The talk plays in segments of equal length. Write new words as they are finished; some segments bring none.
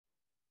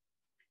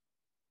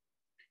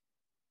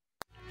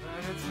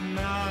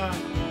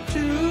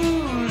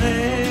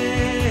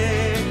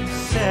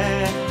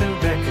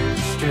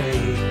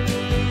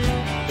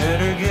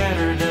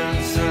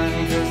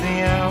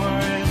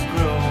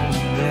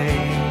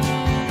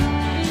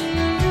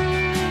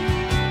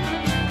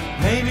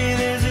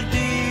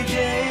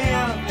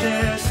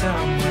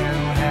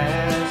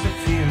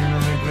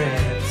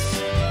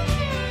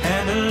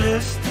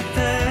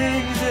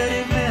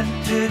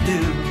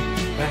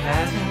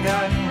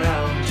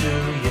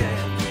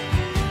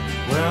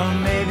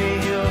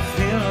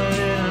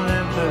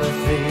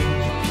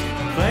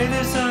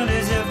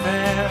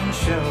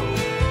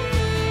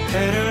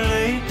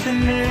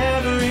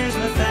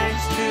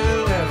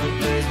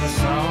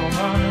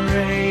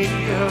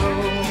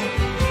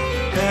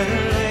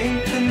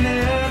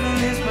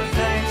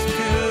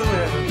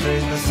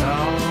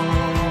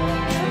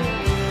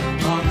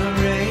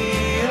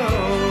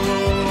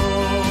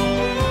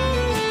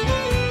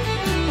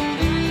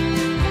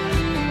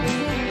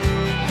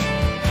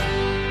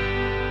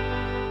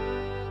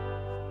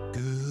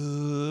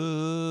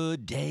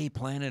day,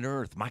 planet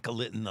Earth. Michael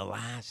Litton, the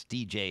last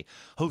DJ,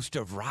 host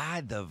of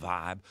Ride the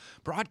Vibe,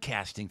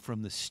 broadcasting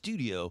from the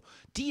studio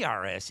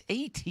DRS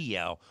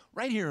ATL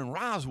right here in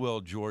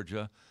Roswell,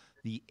 Georgia,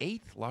 the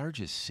 8th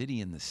largest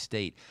city in the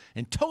state.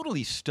 And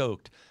totally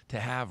stoked to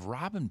have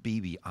Robin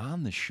Beebe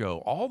on the show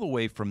all the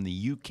way from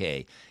the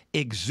UK.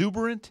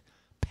 Exuberant,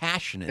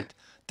 passionate,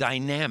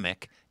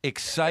 dynamic,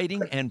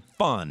 exciting, and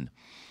fun.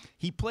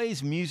 He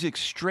plays music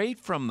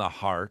straight from the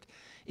heart.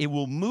 It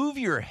will move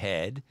your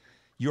head,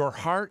 your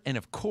heart, and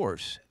of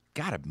course,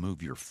 gotta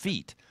move your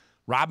feet.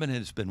 Robin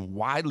has been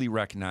widely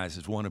recognized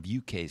as one of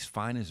UK's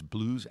finest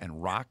blues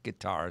and rock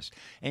guitarists,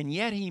 and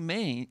yet he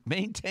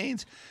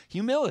maintains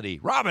humility.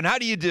 Robin, how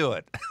do you do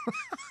it?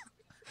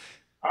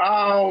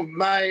 Oh,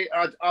 mate,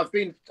 I've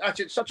been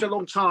at it such a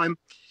long time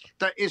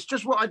that it's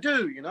just what I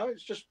do, you know?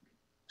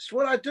 It's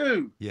what I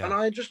do, and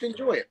I just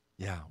enjoy it.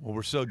 Yeah, well,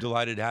 we're so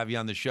delighted to have you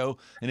on the show,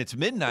 and it's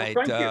midnight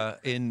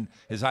in,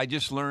 as I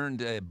just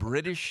learned,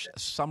 British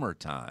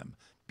summertime.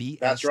 BST.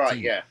 That's right,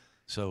 yeah.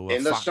 So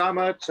in the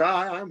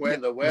summertime,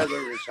 when the weather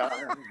is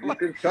high, you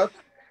can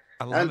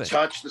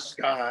touch the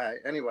sky.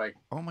 Anyway.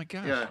 Oh my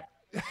gosh.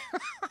 Yeah.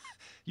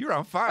 You're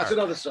on fire. That's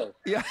another song.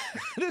 Yeah,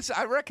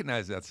 I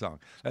recognize that song.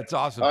 That's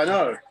awesome. I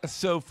know.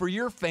 So for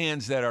your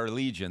fans that are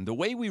Legion, the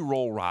way we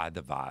roll Ride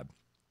the Vibe,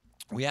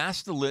 we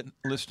ask the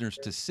listeners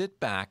to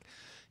sit back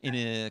in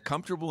a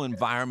comfortable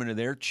environment of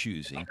their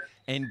choosing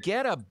and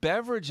get a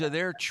beverage of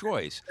their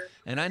choice.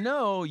 And I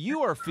know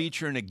you are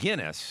featuring a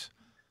Guinness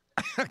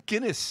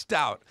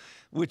Stout,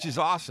 which is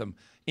awesome.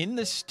 In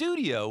the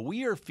studio,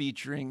 we are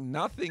featuring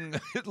nothing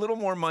a little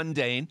more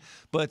mundane,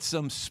 but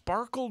some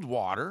sparkled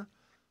water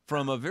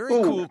from a very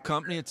cool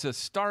company. It's a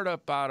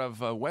startup out of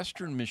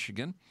Western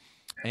Michigan,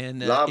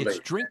 and it's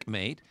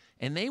DrinkMate.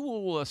 And they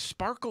will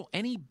sparkle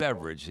any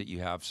beverage that you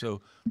have.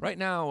 So right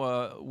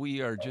now, we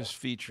are just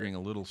featuring a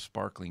little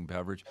sparkling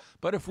beverage.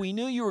 But if we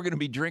knew you were going to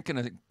be drinking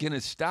a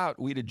Guinness Stout,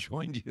 we'd have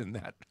joined you in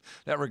that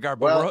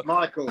regard. But well,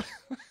 Michael,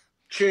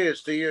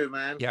 cheers to you,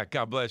 man. Yeah,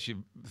 God bless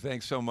you.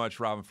 Thanks so much,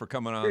 Robin, for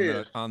coming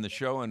on the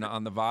show and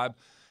on the Vibe.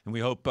 And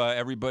we hope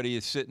everybody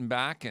is sitting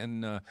back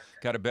and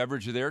got a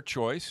beverage of their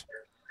choice.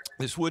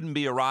 This wouldn't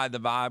be a Ride the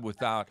Vibe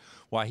without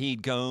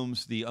Wahid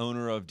Gomes, the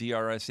owner of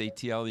DRS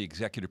ATL, the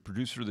executive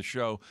producer of the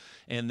show,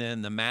 and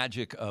then the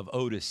magic of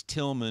Otis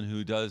Tillman,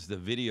 who does the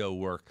video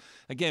work.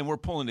 Again, we're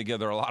pulling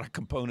together a lot of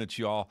components,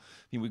 y'all. I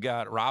mean, we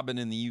got Robin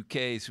in the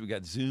UK, so we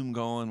got Zoom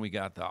going, we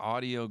got the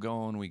audio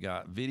going, we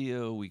got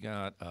video, we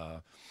got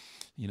the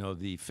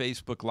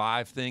Facebook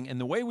Live thing. And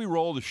the way we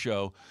roll the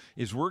show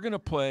is we're going to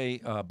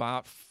play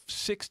about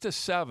 6 to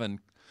 7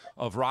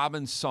 of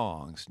Robin's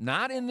songs,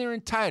 not in their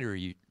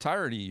entirety,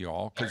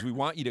 y'all, because we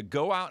want you to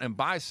go out and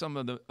buy some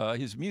of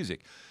his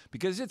music,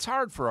 because it's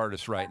hard for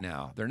artists right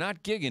now. They're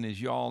not gigging,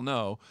 as you all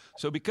know.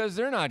 So because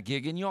they're not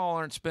gigging, y'all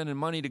aren't spending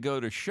money to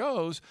go to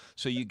shows,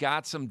 so you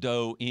got some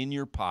dough in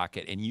your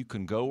pocket, and you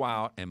can go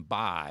out and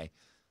buy.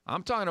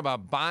 I'm talking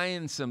about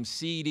buying some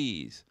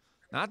CDs,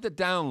 not the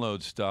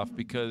download stuff,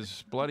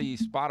 because bloody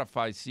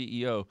Spotify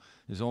CEO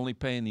is only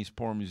paying these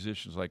poor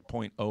musicians like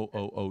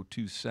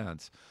 0.0002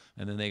 cents,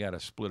 and then they got to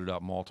split it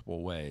up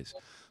multiple ways.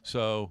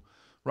 So,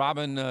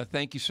 Robin,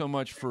 thank you so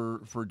much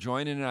for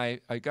joining. And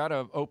I got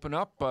to open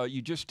up.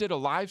 You just did a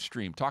live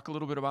stream. Talk a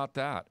little bit about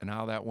that and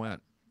how that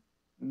went.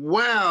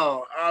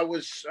 Well, I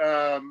was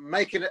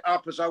making it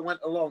up as I went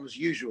along, as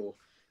usual.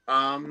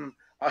 I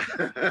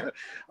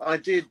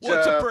did.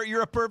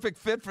 You're a perfect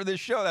fit for this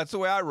show. That's the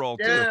way I roll,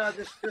 too. Yeah,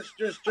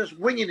 just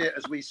winging it,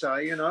 as we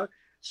say, you know.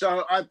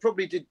 So I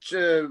probably did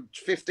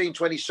 15,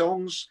 20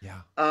 songs.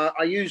 Yeah.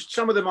 I used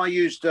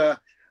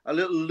a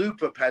little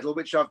looper pedal,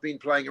 which I've been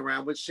playing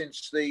around with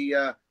since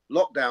the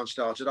lockdown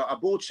started. I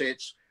bought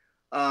it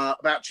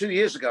about 2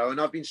 years ago,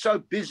 and I've been so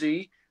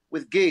busy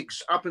with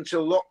gigs up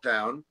until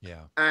lockdown.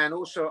 Yeah. And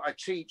also I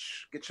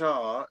teach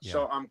guitar,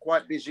 so I'm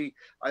quite busy.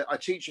 I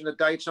teach in the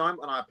daytime,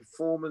 and I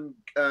perform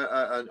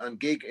and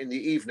gig in the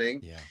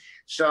evening. Yeah.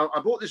 So I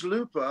bought this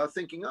looper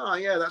thinking,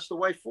 that's the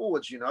way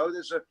forwards, you know.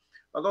 There's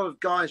a lot of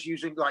guys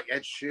using, like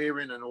Ed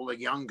Sheeran and all the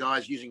young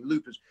guys using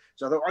loopers.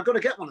 So I thought, I've got to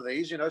get one of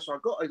these, you know. So I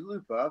got a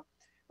looper,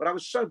 but I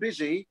was so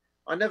busy,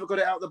 I never got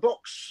it out of the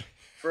box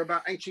for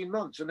about 18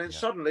 months. And then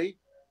suddenly,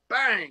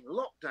 bang,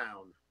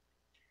 lockdown.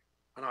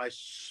 And I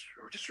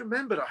just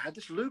remembered I had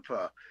this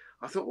looper.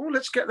 I thought,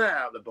 let's get that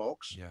out of the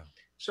box. Yeah.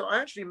 So I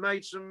actually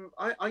made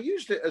I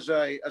used it as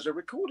a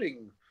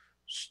recording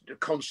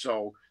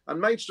console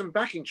and made some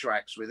backing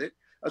tracks with it,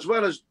 as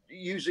well as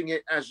using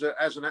it as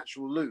an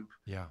actual loop.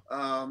 Yeah.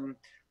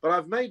 But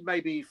I've made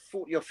maybe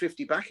 40 or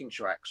 50 backing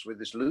tracks with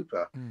this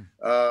looper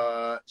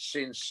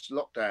since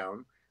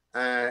lockdown.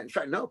 In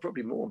fact, no,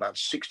 probably more, about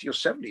 60 or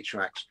 70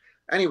 tracks.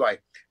 Anyway,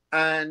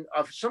 and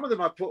some of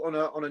them I put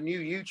on a new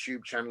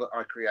YouTube channel that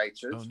I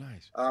created. Oh,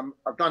 nice.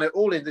 I've done it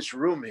all in this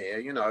room here,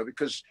 you know,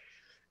 because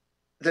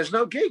there's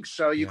no gigs,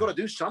 so you've got to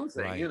do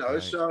something, you know.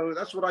 Right. So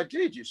that's what I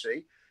did, you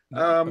see.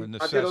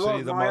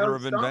 Necessity, the mother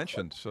of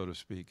invention, so to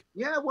speak.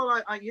 Yeah,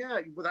 well,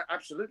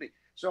 absolutely.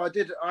 So I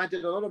did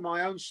a lot of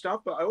my own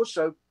stuff, but I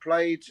also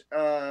played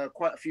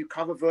quite a few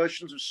cover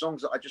versions of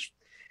songs that I just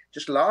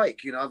just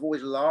like, you know, I've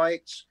always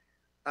liked,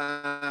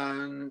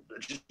 and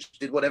just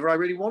did whatever I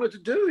really wanted to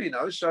do, you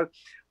know. So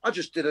I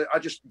just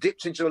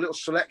dipped into a little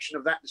selection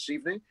of that this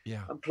evening,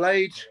 Yeah. and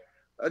played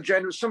a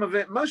general, some of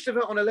it, most of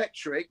it on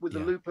electric with the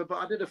Yeah. looper, but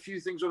I did a few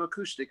things on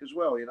acoustic as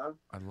well, you know.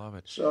 I love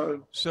it.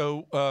 So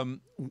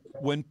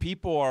When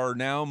people are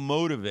now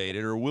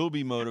motivated or will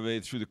be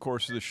motivated through the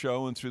course of the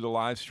show and through the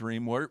live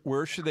stream,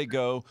 where should they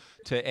go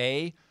to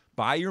A,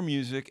 buy your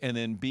music, and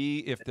then B,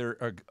 if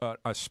they're a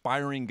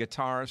aspiring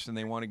guitarist and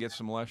they want to get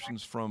some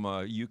lessons from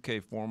a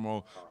UK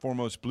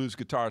foremost blues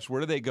guitarist, where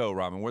do they go,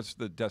 Robin? What's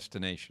the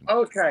destination?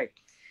 okay.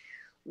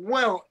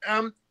 Well,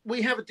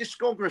 we have a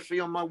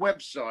discography on my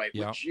website,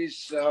 Yeah. which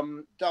is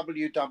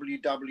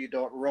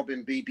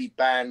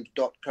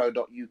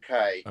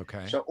www.robinbband.co.uk.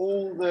 Okay. So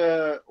all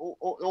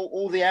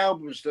the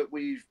albums that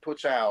we've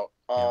put out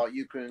are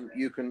you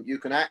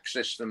can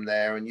access them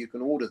there, and you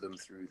can order them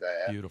through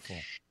there. Beautiful.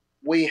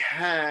 We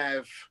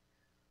have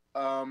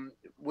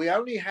we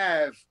only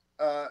have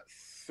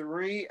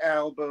 3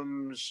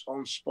 albums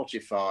on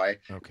Spotify,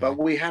 Okay. but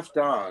we have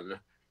done.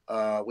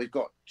 We've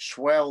got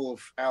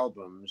 12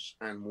 albums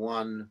and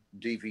 1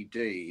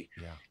 DVD,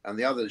 and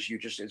the others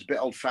it's a bit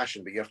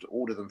old-fashioned, but you have to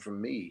order them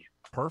from me.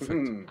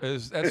 Perfect.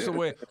 That's the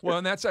way. Well,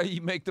 and that's how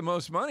you make the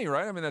most money,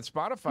 right? I mean, that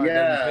Spotify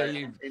Yeah, doesn't pay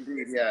you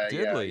indeed.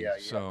 diddly. Yeah.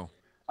 So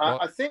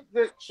I think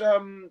that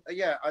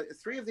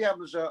 3 of the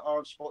albums are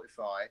on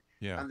Spotify,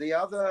 and the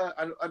other,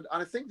 and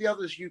I think the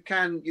others you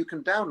can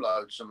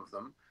download some of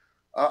them.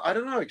 I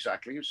don't know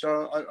exactly.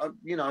 So I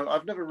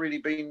I've never really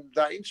been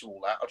that into all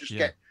that.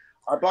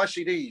 I buy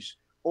CDs,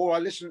 or I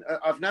listen.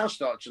 I've now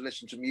started to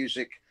listen to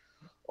music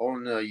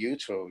on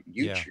YouTube.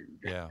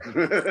 Yeah.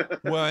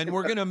 Well, and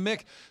we're gonna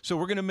mix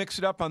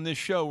it up on this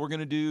show. We're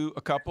gonna do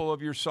a couple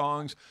of your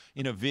songs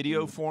in a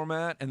video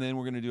format, and then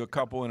we're gonna do a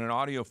couple in an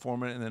audio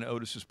format, and then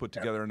Otis has put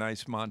together a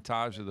nice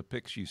montage of the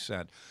pics you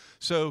sent.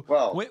 So,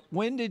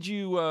 when did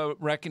you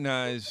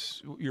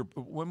recognize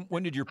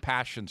when did your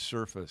passion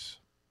surface?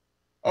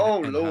 Oh,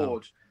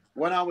 Lord.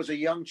 When I was a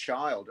young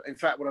child, in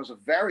fact, when I was a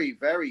very,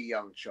 very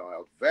young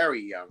child, very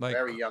young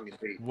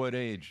indeed. What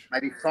age?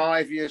 Maybe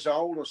 5 years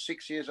old or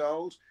 6 years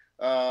old.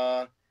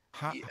 Well,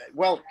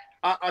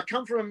 I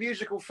come from a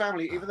musical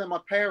family, even though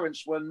my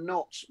parents were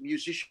not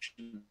musicians.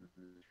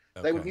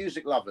 They were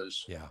music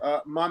lovers.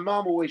 Yeah. My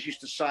mum always used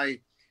to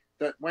say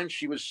that when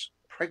she was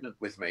pregnant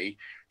with me,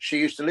 she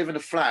used to live in a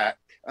flat,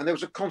 and there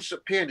was a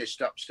concert pianist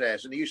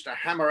upstairs, and he used to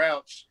hammer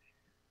out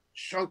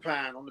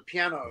Chopin on the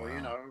piano,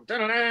 you know,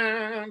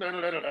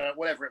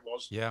 whatever it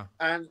was. Yeah.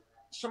 And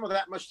some of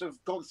that must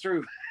have gone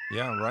through.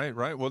 Yeah,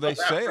 right. Well, they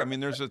say, I mean,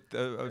 there's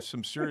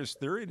some serious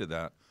theory to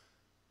that.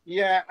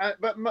 Yeah,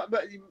 but my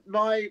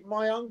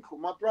uncle,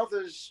 my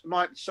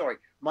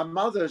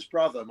mother's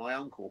brother, my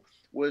uncle,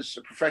 was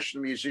a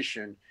professional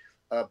musician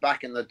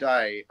back in the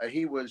day.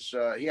 He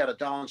had a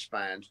dance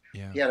band.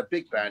 Yeah. He had a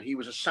big band. He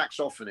was a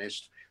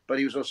saxophonist, but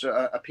he was also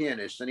a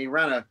pianist, and he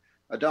ran a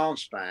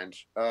dance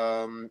band.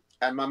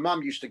 And my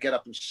mum used to get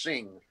up and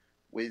sing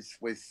with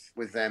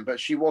them, but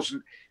she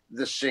wasn't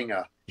the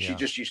singer. She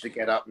just used to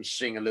get up and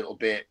sing a little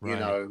bit, you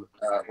know,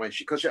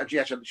 because she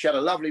had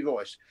a lovely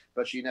voice,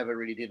 but she never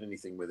really did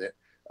anything with it.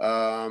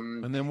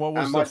 And then what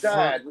was my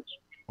dad?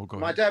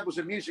 My dad was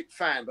a music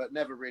fan, but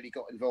never really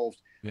got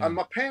involved. Yeah. And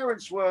my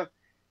parents were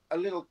a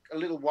little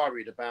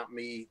worried about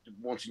me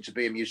wanting to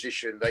be a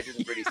musician. They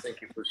didn't really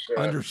think it was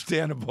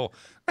understandable,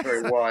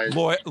 very wise.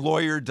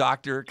 Lawyer,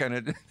 doctor, kind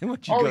of. No.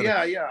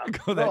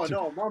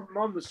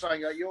 Mom was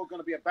saying you're going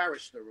to be a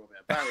barrister, Robin.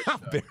 A barrister.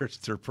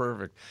 Barrister,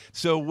 perfect.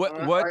 So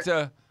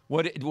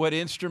what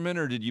instrument,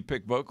 or did you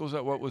pick vocals?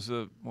 What was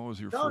your?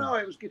 No,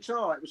 it was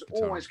guitar. It was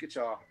always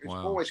guitar. It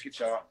was always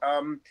guitar.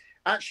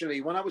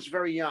 Actually, when I was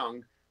very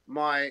young,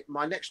 my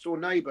next door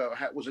neighbor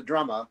was a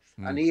drummer,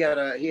 and he had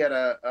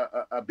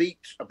a beat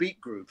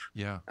group.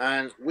 Yeah.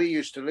 And we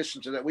used to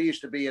listen to that. We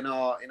used to be in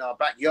our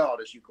backyard,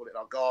 as you call it,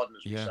 our garden,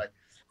 as we say.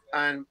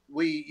 And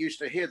we used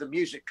to hear the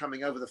music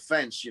coming over the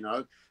fence, you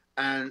know,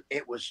 and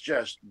it was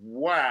just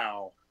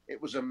wow.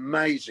 It was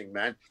amazing,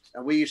 man.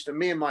 And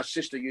me and my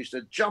sister used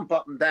to jump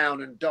up and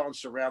down and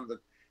dance around the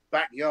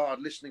backyard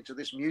listening to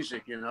this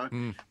music, you know,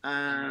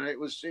 and it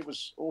was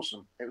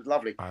awesome. It was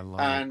lovely. I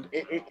love and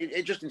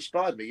it just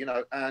inspired me, you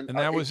know. And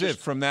that was it.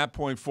 From that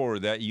point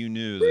forward, that you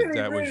knew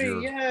that was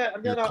your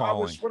And then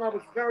calling. when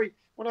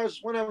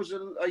I was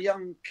a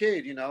young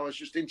kid, you know, I was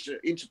just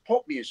into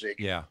pop music.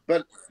 Yeah.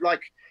 But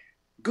like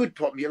good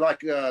pop music,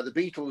 like the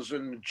Beatles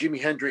and Jimi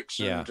Hendrix.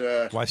 Yeah. And,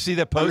 well, I see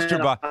that poster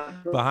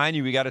behind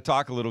you. We got to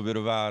talk a little bit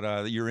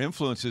about your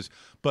influences.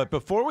 But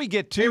before we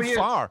get too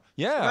far,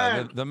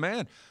 the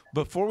man.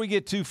 Before we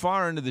get too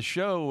far into the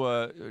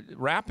show,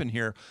 rapping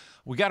here,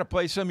 we got to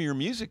play some of your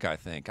music, I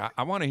think.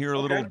 I want to hear a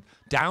little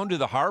Down to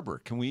the Harbor.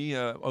 Can we,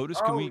 Otis,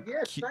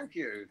 thank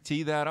you.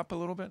 Tee that up a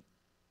little bit?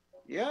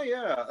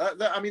 Yeah.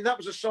 I mean, that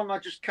was a song I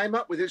just came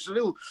up with. It's a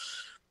little,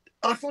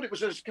 I thought it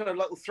was a kind of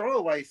little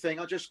throwaway thing.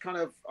 I just kind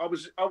of, I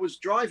was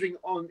driving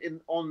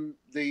on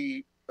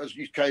the, as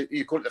you call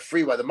it, the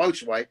freeway, the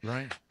motorway.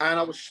 Right. And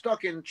I was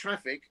stuck in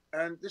traffic,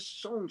 and this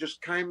song just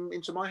came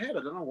into my head.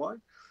 I don't know why.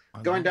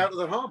 going down to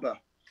the harbour.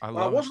 I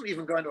wasn't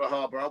even going to a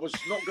harbour. I was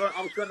not going.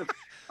 I was going to.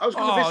 I was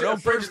going to visit a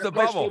friend burst in a the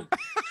place bubble. called,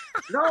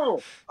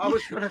 no, I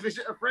was going to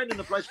visit a friend in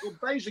a place called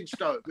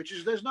Basingstoke, which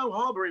is there's no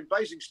harbour in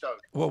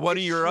Basingstoke. Well, one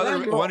of your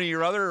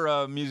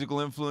other musical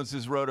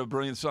influences wrote a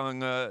brilliant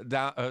song,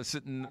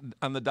 sitting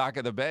on the dock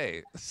of the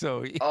bay.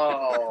 So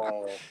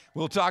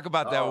we'll talk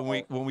about that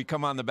when we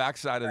come on the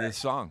backside of this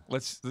song.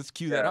 Let's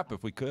cue that up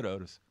if we could,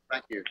 Otis.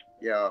 Thank you.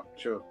 Yeah,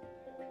 sure.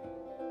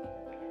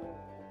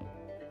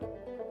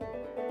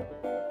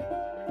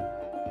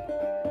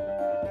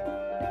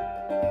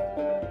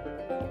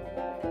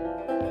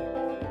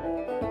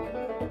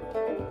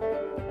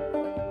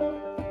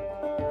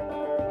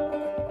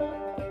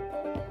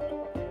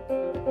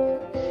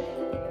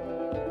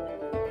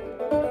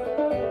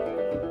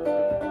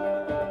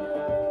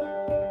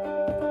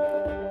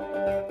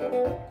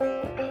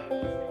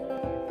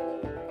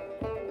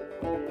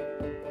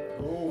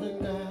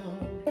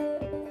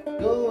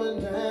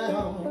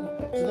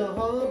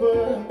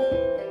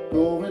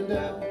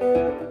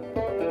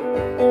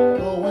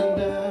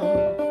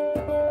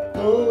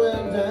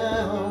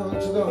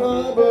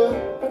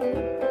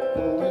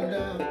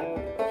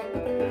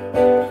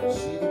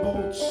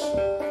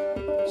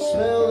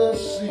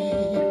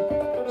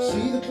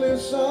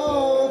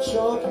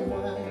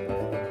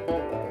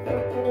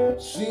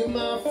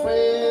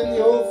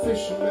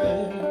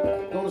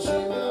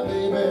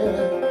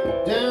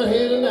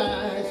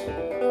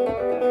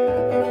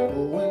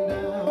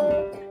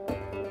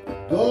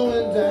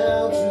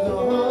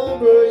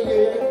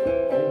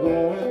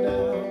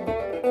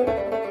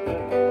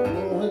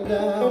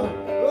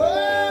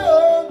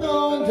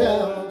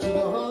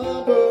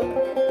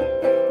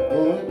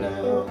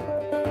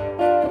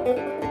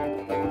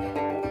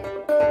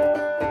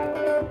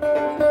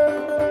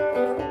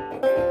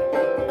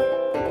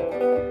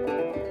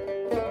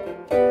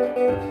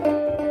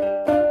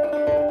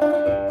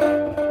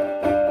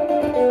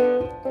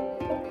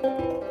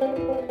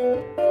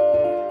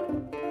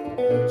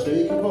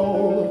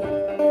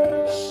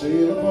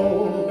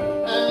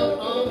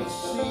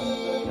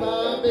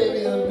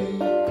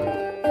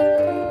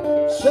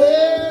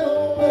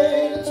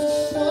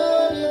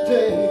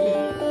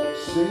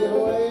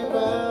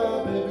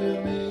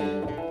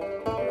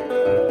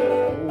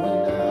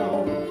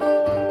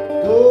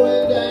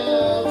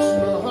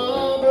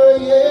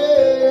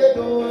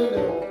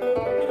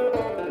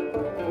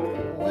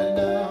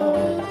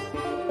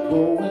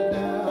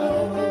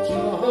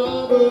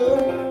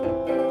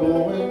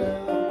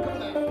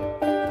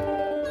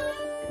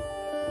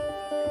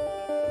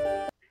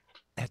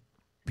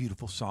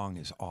 Song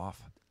is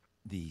off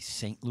the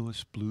St.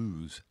 Louis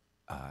Blues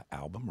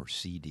album, or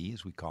CD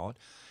as we call it,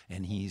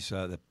 and he's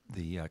the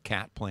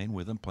cat playing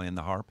with him, playing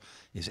the harp,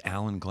 is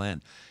Alan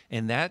Glenn,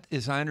 and that,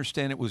 as I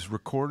understand it, was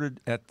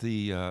recorded at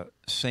the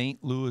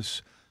St.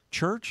 Louis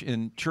Church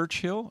in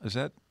Churchill. Is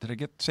that, did I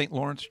get St.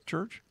 Lawrence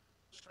Church?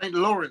 St.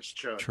 Lawrence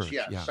Church,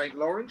 yeah, St.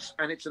 Lawrence,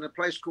 and it's in a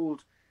place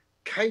called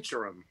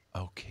Caterham.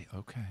 Okay,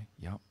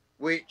 yep.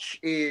 Which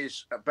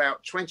is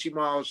about 20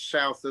 miles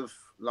south of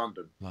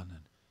London.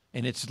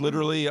 And it's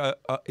literally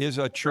is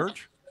a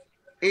church?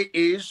 It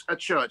is a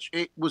church.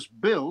 It was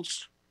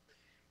built,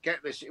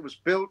 get this, it was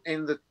built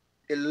in the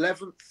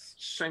 11th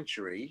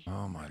century.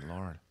 Oh, my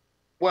Lord.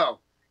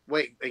 Well,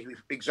 wait,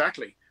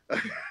 exactly.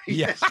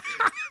 Yes.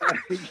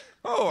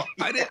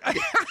 I did.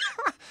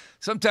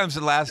 Sometimes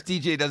the last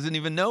DJ doesn't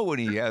even know when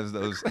he has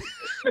those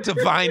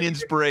divine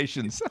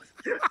inspirations.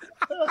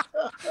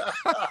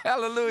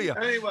 Hallelujah.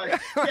 Anyway,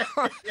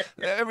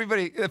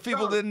 everybody,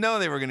 people didn't know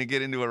they were going to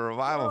get into a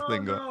revival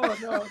thing. No.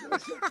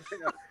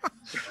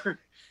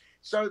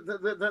 So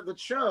the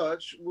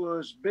church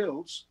was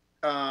built,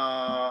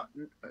 at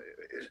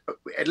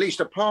least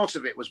a part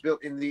of it was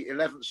built in the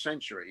 11th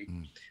century,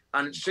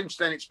 and since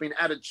then it's been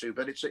added to.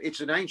 But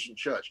it's an ancient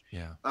church.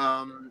 Yeah.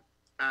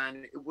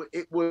 And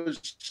it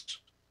was.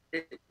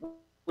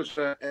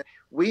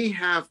 We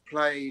have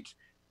played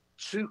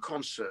 2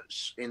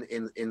 concerts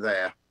in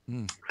there.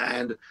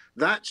 And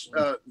that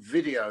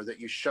video that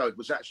you showed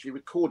was actually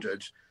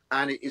recorded,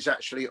 and it is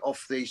actually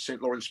off the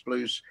St. Lawrence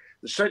Blues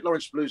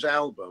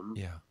album.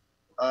 Yeah.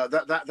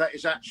 That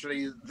is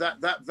actually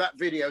that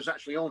video is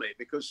actually on it,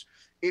 because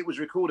it was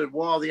recorded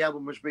while the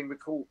album was being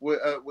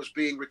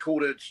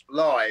recorded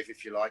live,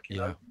 if you like, you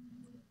know.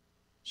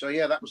 So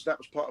yeah, that was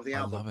part of the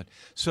album. I love it.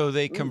 So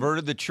they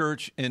converted the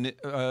church, and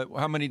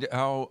how many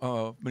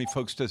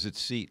folks does it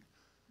seat?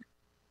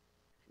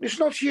 It's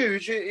not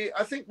huge.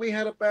 I think we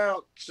had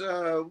about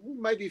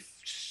maybe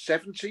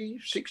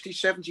 70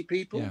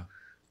 people.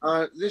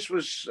 Yeah. This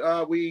was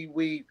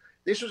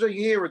this was a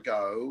year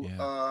ago.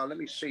 Yeah. Let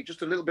me see,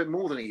 just a little bit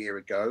more than a year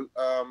ago.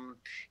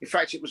 In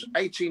fact, it was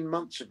 18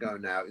 months ago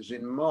now. It was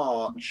in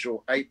March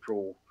or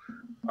April.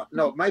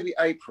 No, maybe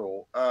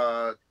April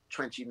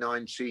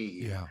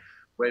 2019. Yeah.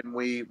 When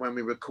we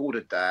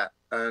recorded that,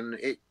 and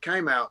it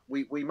came out,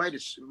 we made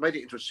it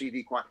into a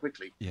CD quite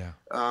quickly. Yeah.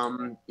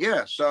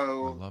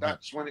 So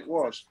that's when it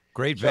was.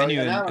 Great So,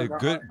 venue and and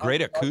Alan,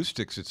 great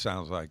acoustics. It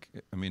sounds like.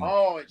 I mean,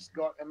 oh, it's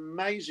got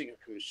amazing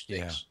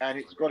acoustics, and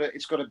it's got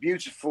a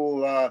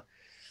beautiful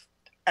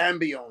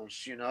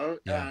ambience, you know,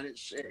 and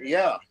it's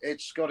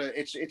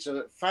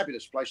a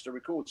fabulous place to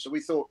record. So we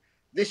thought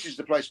this is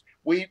the place.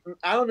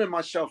 Alan and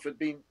myself had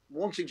been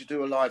wanting to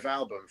do a live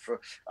album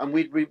and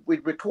we'd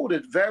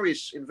recorded in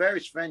various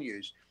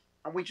venues,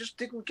 and we just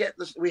didn't get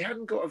this. We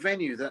hadn't got a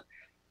venue that,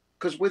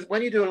 because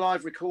when you do a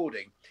live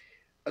recording,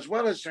 as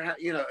well as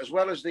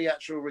the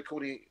actual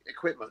recording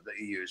equipment that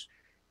you use,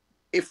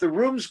 if the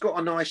room's got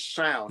a nice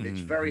sound,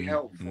 it's very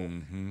helpful.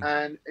 Mm-hmm.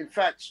 And in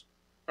fact,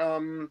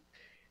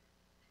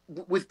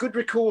 with good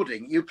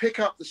recording, you pick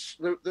up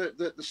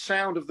the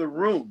sound of the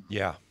room.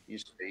 Yeah, you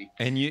see,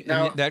 and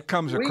that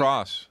comes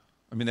across.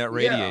 I mean, that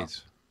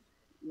radiates.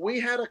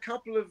 We had a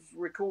couple of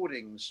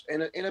recordings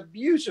in a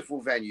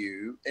beautiful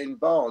venue in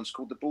Barnes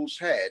called the Bull's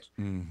Head,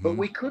 but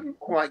we couldn't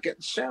quite get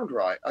the sound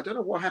right. I don't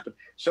know what happened.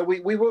 So we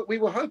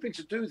were hoping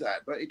to do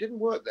that, but it didn't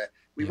work there.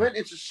 We went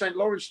into St.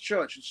 Lawrence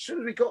Church. As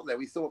soon as we got there,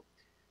 we thought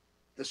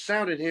the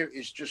sound in here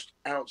is just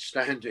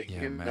outstanding.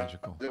 Yeah,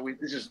 magical.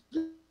 This is.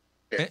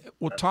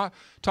 Well, talk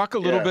a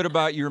little bit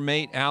about your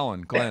mate,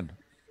 Alan Glenn.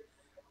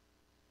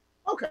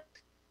 Okay.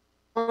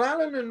 Well,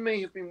 Alan and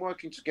me have been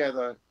working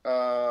together,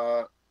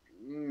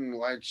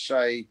 I'd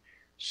say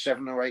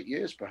 7 or 8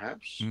 years,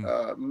 perhaps.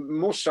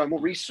 More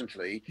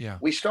recently. Yeah.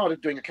 We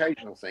started doing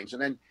occasional things,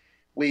 and then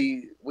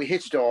we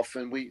hit it off,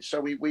 and we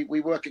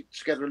work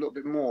together a little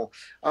bit more.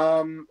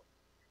 I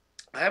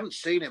haven't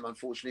seen him,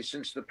 unfortunately,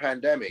 since the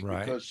pandemic,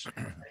 because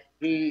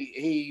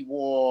he's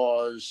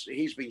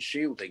been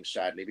shielding,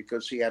 sadly,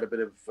 because he had a bit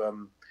of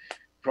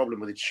problem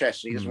with his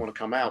chest, and he doesn't want to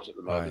come out at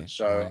the moment.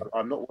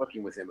 I'm not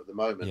working with him at the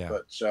moment. Yeah.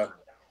 But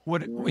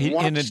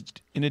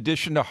in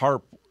addition to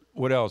harp,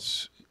 what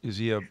else is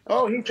he? He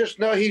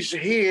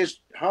is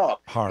harp.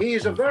 He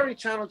is a very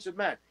talented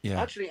man.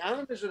 Yeah. Actually,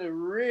 Alan is a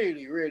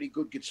really, really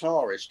good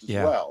guitarist as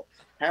well.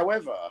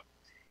 However,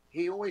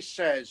 he always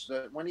says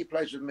that when he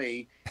plays with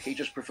me, he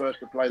just prefers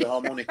to play the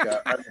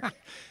harmonica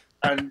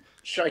and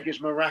shake his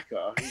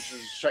maraca. He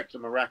says, shake the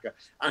maraca.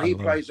 And he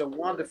plays a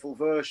wonderful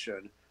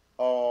version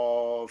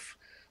of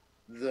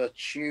the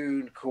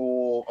tune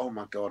called, oh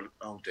my God,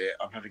 oh dear,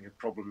 I'm having a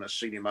problem at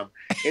senior mum.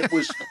 It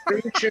was a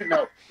theme tune.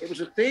 No, it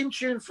was a theme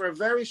tune for a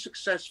very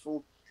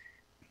successful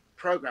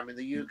program in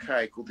the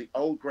UK called the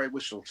Old Grey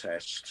Whistle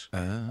Test.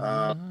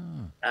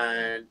 And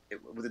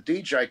with a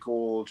DJ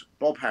called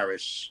Bob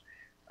Harris,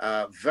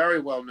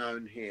 very well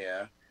known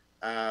here.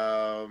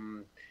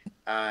 And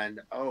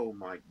oh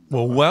my God.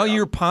 Well, while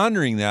you're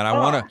pondering that, I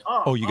want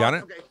to. You got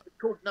it? Okay. It's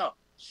called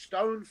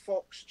Stone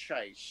Fox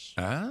Chase.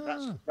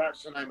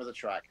 That's the name of the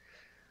track.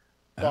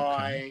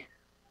 By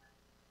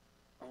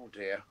oh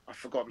dear, I've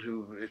forgotten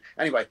who.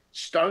 Anyway,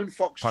 Stone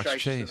Fox Chase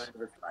is the name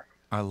of the track.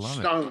 I love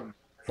Stone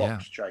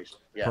Fox Chase.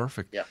 Yeah.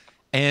 Perfect. Yeah.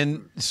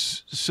 And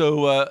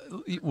so,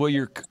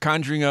 you're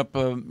conjuring up,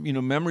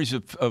 memories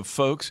of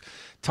folks.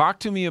 Talk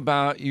to me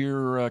about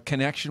your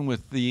connection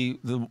with the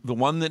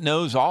one that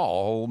knows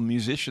all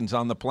musicians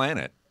on the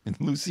planet,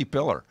 Lucy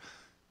Pillar.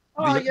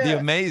 The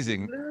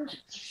amazing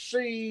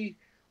Lucy.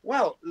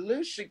 Well,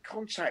 Lucy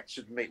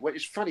contacted me. Well,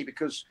 it's funny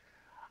because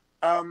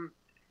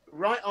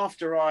right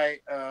after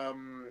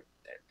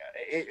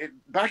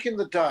back in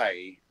the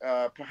day,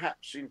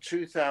 perhaps in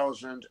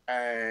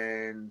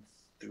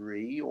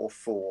 2003 or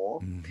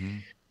 4,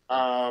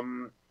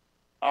 I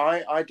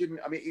didn't.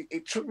 I mean,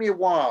 it took me a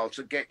while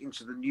to get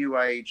into the new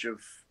age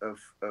of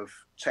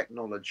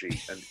technology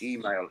and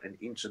email and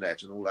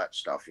internet and all that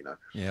stuff.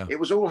 Yeah. It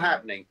was all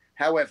happening.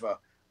 However,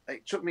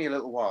 it took me a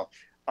little while.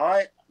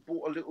 I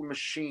bought a little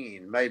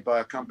machine made by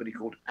a company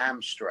called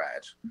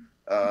Amstrad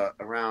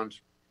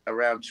around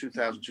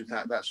 2000,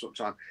 that sort of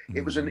time.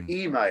 It was an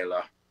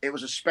emailer. It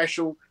was a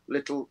special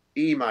little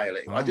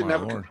emailer. I didn't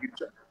have a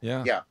computer.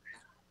 Yeah. Yeah.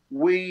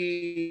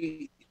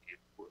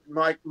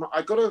 I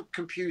got a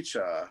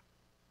computer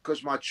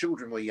because my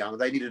children were young.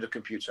 They needed a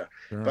computer.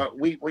 Sure. But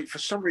we for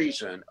some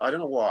reason, I don't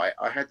know why,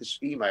 I had this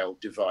email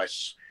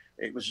device.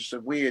 It was just a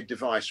weird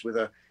device with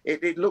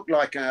it looked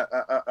like a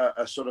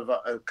sort of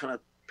a kind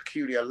of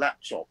peculiar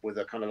laptop with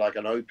a kind of like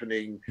an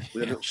opening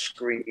with a little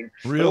screen.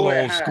 Real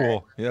old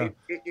school. Yeah.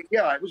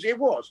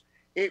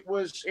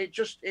 It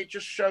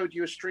just showed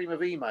you a stream of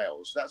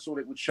emails. That's all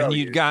it would show.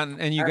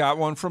 And you got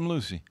one from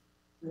Lucy.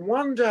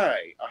 One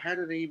day I had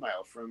an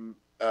email from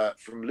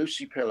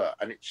Lucy Pillar,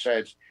 and it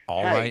said,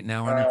 All Right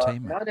Now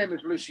Entertainment. My name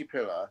is Lucy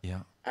Pillar.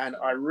 Yeah. And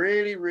I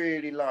really,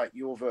 really like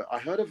your I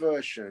heard a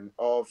version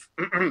of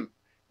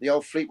the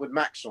old Fleetwood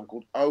Mac song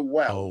called Oh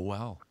Well. Oh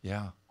Well,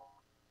 yeah.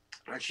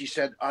 And she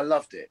said, I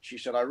loved it. She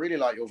said, I really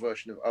like your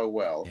version of Oh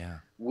Well. Yeah.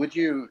 Would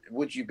you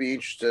be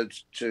interested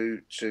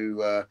to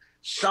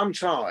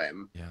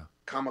sometime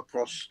come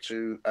across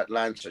to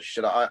Atlanta? She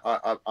said,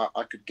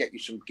 I could get you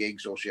some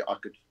gigs, or I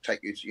could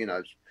take you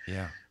to,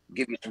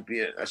 give you some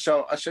beer.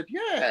 So I said,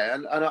 yeah.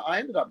 And I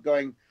ended up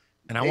going.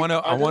 And I want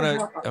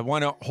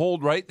to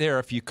hold right there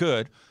if you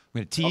could. I'm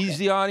going to tease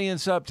the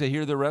audience up to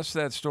hear the rest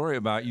of that story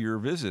about your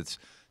visits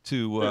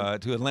to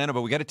Atlanta,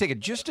 but we got to take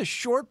just a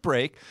short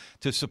break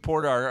to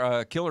support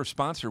our killer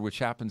sponsor, which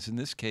happens in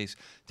this case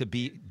to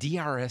be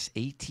DRS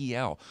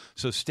ATL.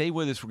 So stay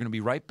with us. We're going to be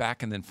right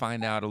back and then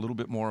find out a little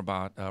bit more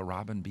about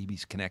Robin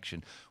Beebe's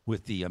connection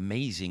with the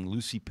amazing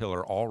Lucy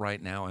Pillar, All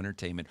Right Now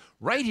Entertainment,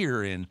 right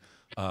here in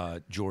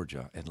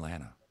Georgia,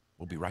 Atlanta.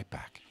 We'll be right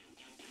back.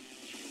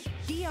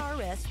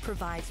 DRS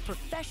provides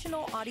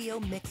professional audio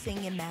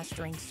mixing and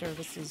mastering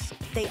services.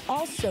 They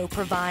also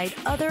provide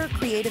other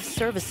creative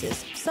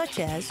services such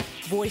as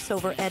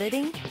voiceover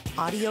editing,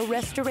 audio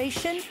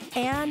restoration,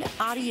 and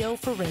audio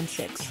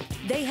forensics.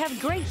 They have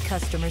great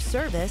customer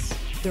service,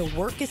 their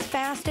work is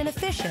fast and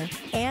efficient,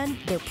 and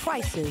their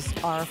prices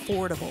are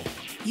affordable.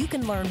 You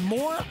can learn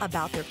more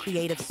about their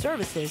creative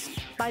services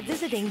by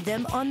visiting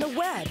them on the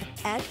web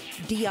at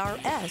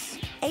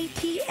drsatl.com.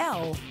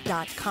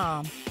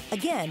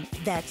 Again,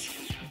 that's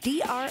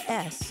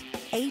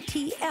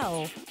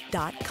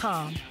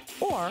drsatl.com,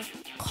 or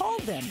call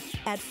them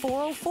at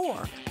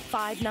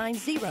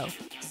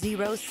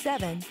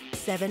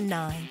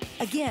 404-590-0779.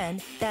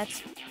 Again,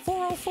 that's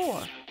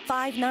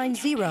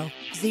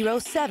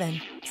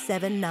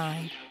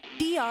 404-590-0779.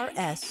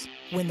 DRS,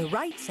 when the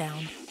right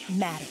sound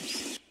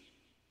matters.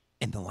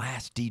 And the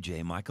last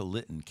DJ, Michael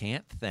Litton,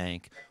 can't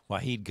thank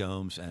Wahid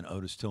Gomes and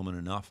Otis Tillman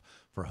enough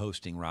for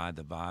hosting Ride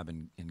the Vibe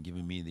and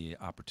giving me the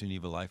opportunity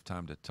of a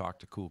lifetime to talk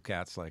to cool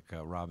cats like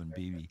Robin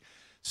Beebe.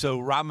 So,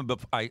 Robin,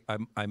 I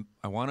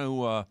want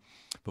to,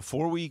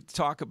 before we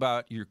talk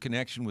about your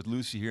connection with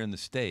Lucy here in the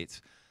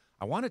States,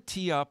 I want to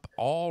tee up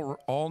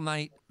all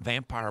night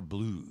Vampire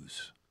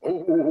Blues.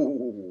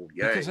 Oh,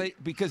 yeah.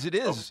 Because it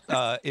is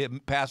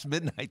past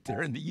midnight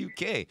there in the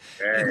UK.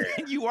 And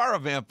you are a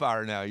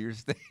vampire now. You're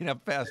staying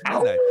up past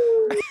midnight.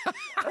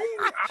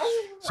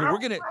 So we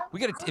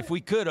gotta if we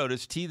could,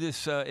 Otis, tee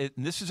this. And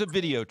this is a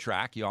video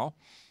track, y'all.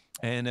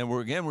 And then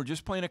we're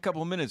just playing a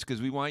couple of minutes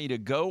because we want you to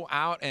go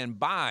out and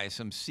buy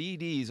some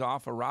CDs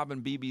off of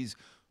Robin Beebe's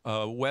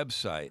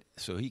website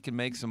so he can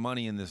make some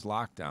money in this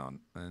lockdown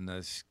and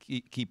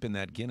keeping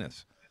that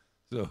Guinness.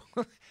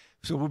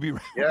 So we're going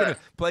to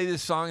play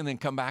this song and then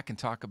come back and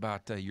talk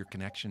about your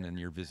connection and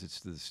your visits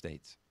to the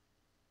States.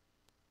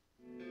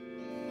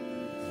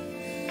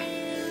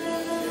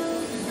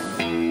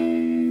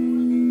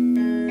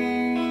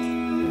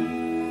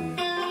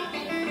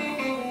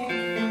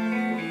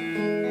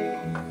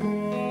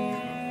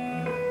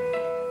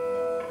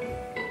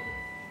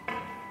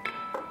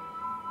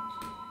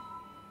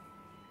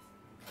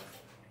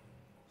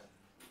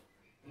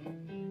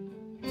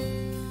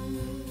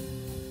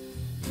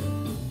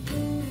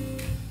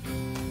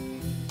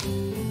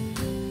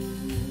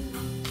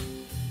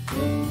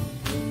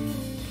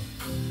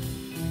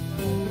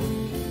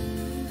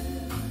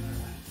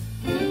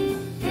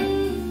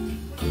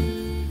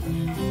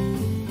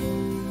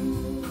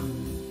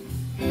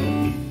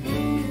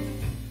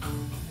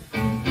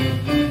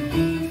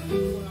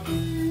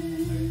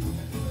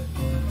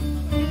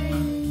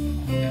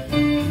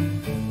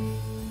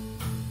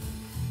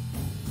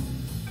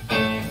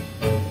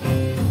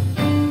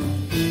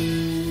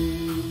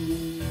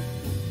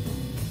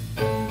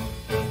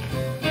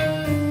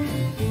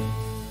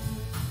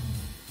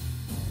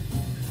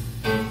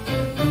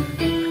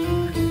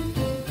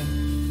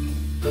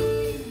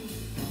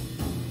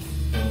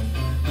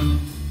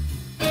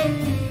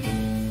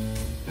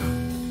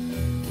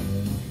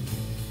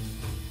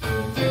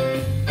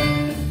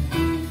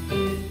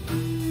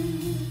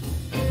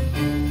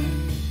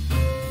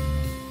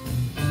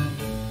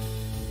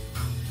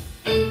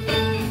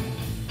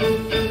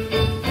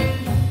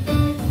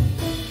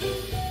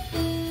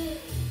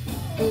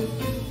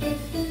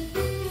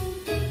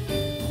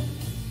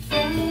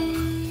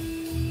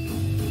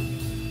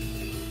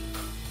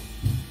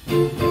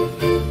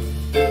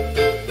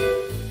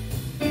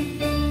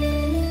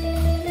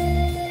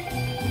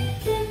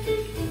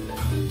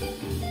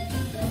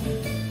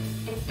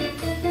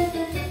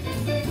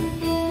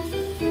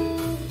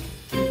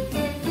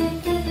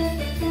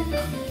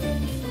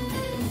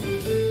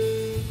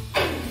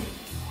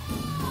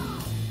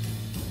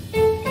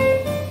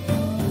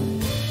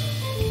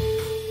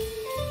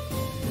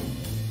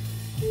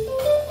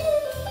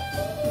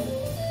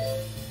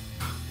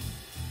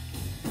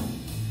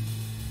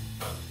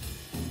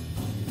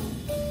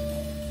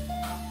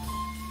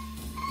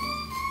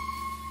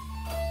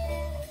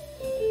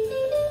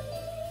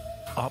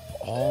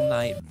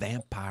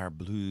 Vampire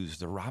Blues,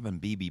 the Robin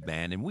Beebe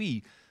Band, and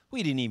we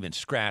didn't even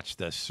scratch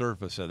the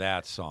surface of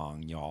that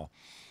song, y'all.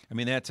 I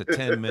mean, that's a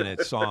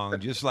 10-minute song,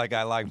 just like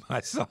I like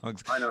my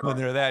songs when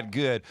they're that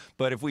good.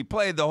 But if we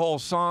played the whole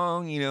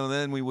song,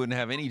 then we wouldn't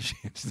have any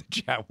chance to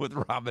chat with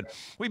Robin.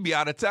 We'd be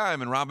out of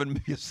time, and Robin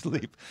would be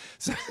asleep.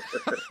 So,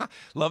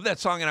 love that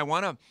song, and I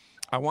want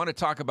to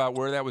talk about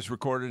where that was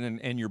recorded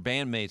and your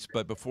bandmates.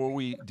 But before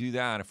we do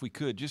that, if we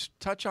could, just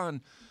touch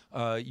on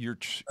your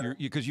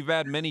because you've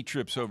had many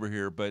trips over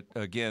here. But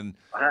again,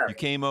 you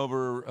came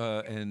over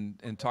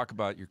and talk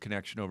about your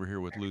connection over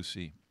here with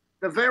Lucy.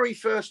 the very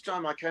first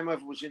time I came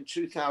over was in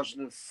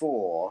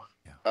 2004.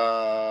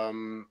 Yeah.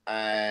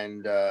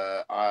 And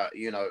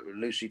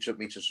Lucy took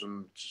me to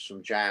some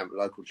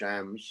local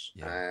jams,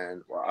 Yeah.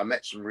 and I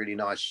met some really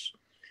nice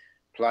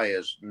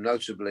players,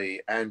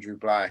 notably Andrew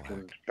Black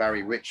and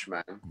Barry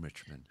Richman,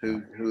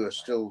 who are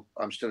still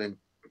I'm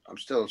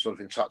still sort of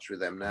in touch with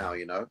them now,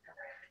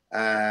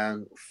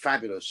 and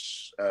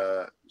fabulous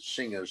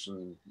singers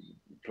and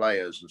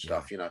players and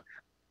stuff,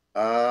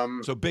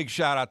 So big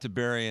shout out to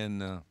Barry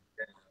and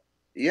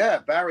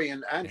Barry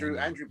and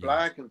Andrew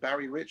Black and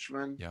Barry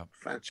Richman. Yeah.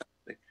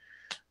 Fantastic.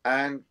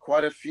 And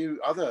quite a few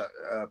other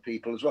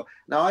people as well.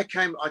 Now I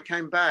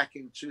came back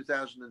in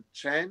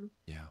 2010,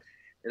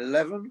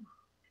 11,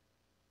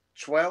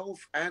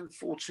 12 and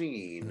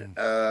 14.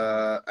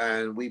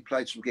 And we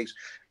played some gigs.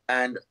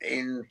 And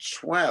in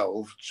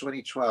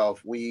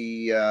 2012,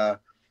 we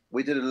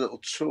did a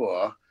little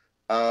tour.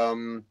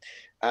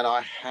 And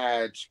I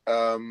had,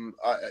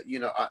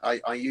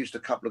 I used a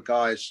couple of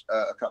guys,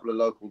 a couple of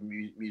local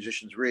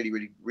musicians, really,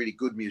 really, really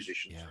good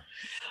musicians. Yeah.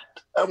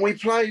 And we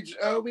played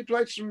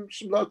some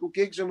local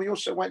gigs, and we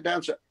also went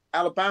down to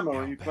Alabama,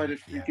 and we played a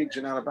few gigs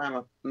in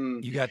Alabama.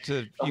 You got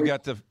to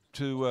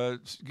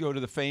go to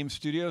the Fame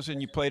Studios,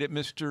 and you played at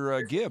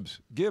Mr.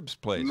 Gibbs'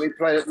 place. We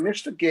played at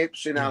Mr.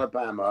 Gibbs in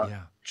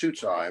Alabama 2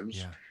 times.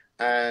 Yeah.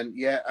 And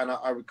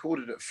I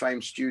recorded at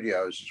Fame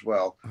Studios as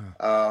well,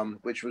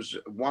 which was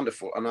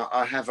wonderful. And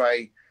I have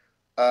an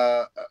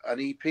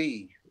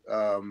EP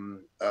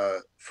from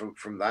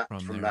that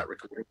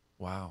recording.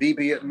 Wow.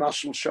 BB at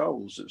Muscle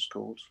Shoals, it's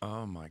called.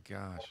 Oh my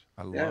gosh,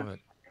 I love it.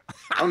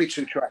 Only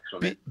 2 tracks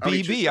on it.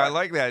 BB, I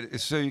like that.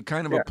 So you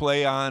kind of a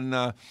play on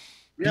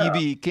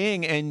BB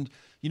King, and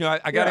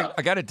I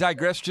gotta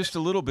digress just a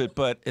little bit.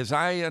 But as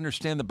I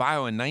understand the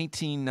bio, in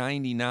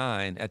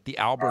 1999 at the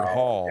Albert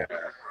Hall.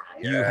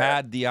 You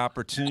had the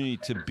opportunity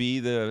to be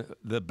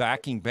the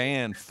backing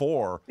band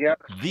for the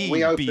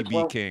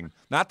BB King.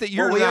 Not that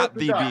you're not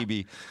the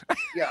BB.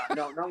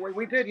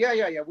 We did.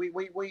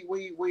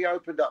 We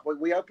opened up.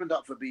 We opened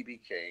up for BB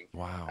King.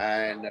 Wow.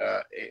 And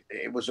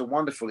it was a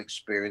wonderful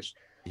experience.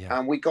 Yeah.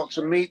 And we got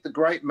to meet the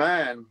great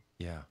man.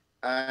 Yeah.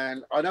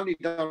 And I'd only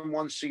done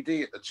 1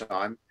 CD at the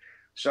time,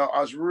 so I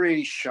was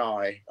really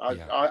shy.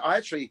 I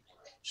actually.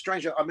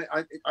 Stranger, I mean,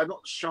 I'm not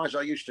as shy as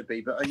I used to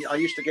be, but I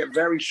used to get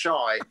very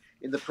shy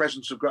in the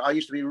presence of. I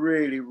used to be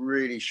really,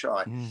 really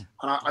shy, and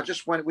I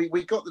just went.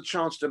 We got the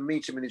chance to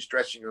meet him in his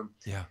dressing room.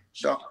 Yeah.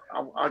 So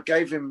I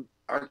gave him.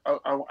 I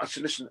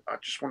said, listen, I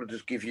just wanted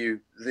to give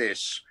you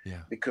this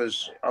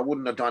because I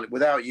wouldn't have done it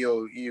without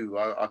you.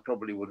 I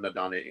probably wouldn't have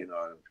done it,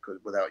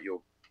 because without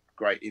your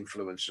great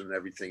influence and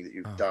everything that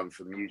you've done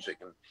for music,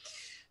 and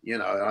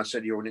and I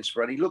said you're an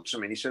inspiration. He looked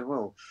at me and he said,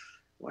 well,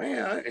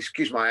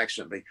 excuse my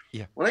accent, but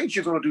well, ain't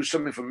you going to do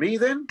something for me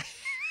then?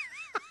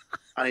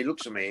 And he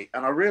looks at me,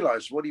 and I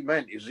realized what he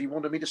meant is he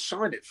wanted me to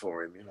sign it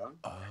for him,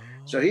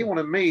 So he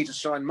wanted me to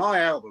sign my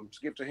album to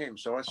give to him,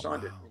 so I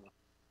signed it.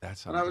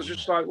 And I was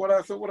just like,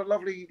 I thought, what a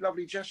lovely,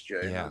 lovely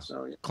gesture. Yeah.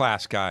 So,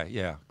 class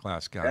guy.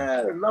 Class guy.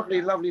 Yeah,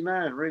 lovely, lovely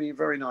man. Really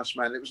very nice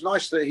man. It was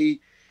nice that he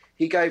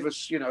gave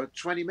us,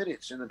 20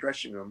 minutes in the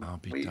dressing room.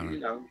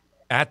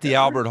 At the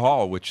Albert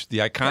Hall, which the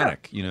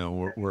iconic,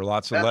 where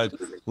lots of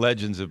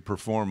legends have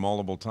performed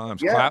multiple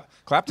times. Yeah.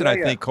 Clapton,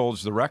 I think,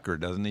 holds the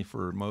record, doesn't he,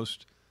 for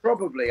most?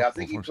 Probably. I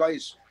think he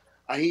plays.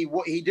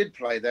 He did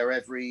play there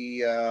every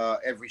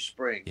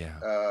spring.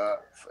 Yeah.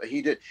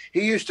 He did.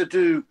 He used to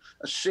do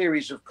a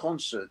series of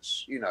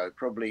concerts.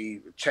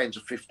 Probably 10 to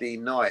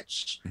 15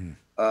 nights,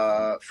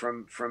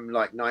 from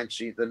like the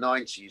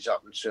 90s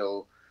up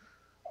until.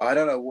 I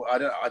don't know.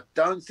 I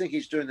don't think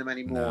he's doing them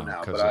anymore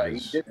now. But he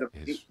did them.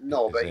 He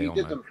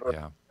did them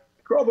for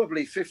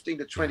probably 15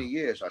 to 20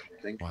 years. I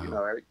think.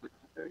 Wow. Eric.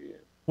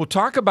 Well,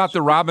 talk about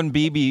the Robin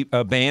Beebe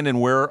band and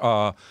where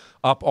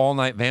Up All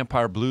Night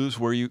Vampire Blues,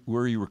 where you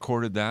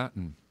recorded that.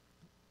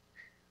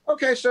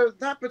 Okay, so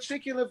that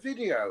particular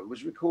video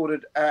was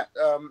recorded at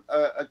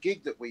a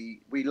gig that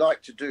we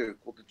like to do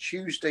called the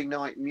Tuesday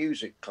Night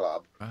Music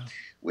Club,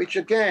 which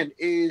again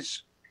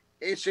it's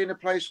in a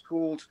place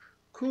called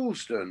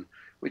Coulsdon,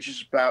 which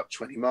is about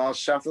 20 miles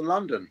south of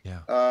London.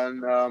 Yeah.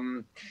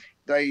 And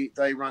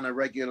they run a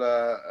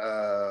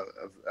regular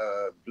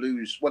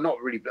blues, well, not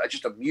really,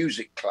 just a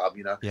music club,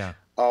 Yeah.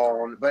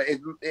 But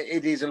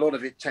it is, a lot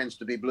of it tends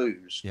to be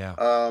blues. Yeah.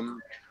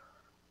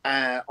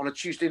 On a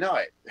Tuesday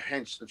night,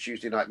 hence the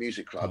Tuesday Night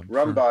Music Club,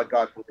 run by a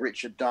guy called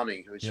Richard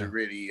Dunning, who's a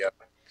really,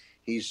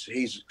 he's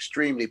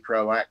extremely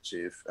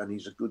proactive, and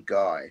he's a good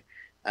guy,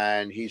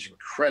 and he's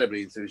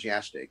incredibly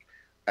enthusiastic.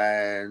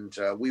 And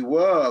we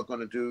were going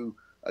to do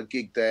a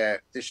gig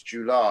there this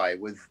July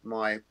with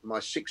my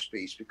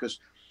 6-piece, because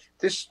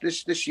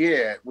this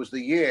year was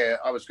the year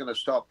I was going to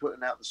start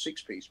putting out the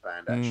 6-piece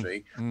band,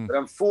 actually. But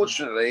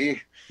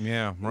unfortunately,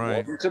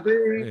 wasn't to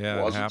be.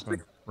 Yeah, wasn't to be.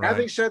 Right.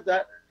 Having said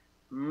that,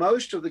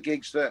 most of the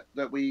gigs that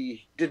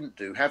we didn't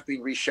do have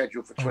been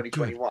rescheduled for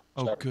 2021.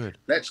 Oh, good.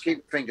 Let's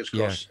keep fingers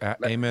crossed. Yeah,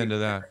 amen to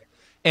that.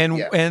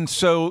 And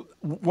so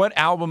what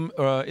album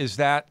is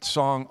that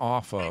song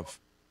off of,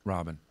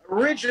 Robin?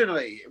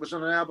 Originally, it was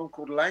on an album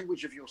called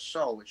Language of Your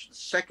Soul, which is the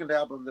second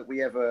album that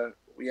we ever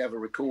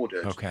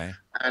recorded. Okay.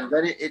 And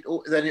then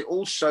it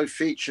also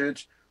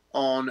featured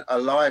on a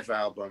live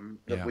album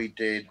that we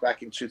did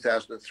back in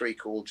 2003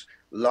 called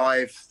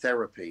Live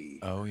Therapy.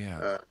 Oh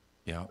yeah.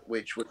 Yeah.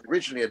 Which was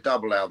originally a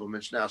double album.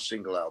 It's now a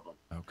single album.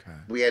 Okay.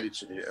 We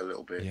edited it a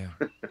little bit. Yeah.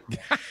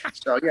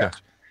 So yeah.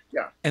 Gotcha.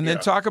 Yeah. And then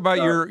talk about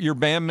your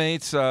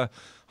bandmates,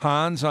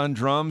 Hans on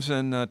drums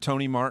and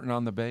Tony Martin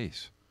on the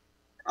bass.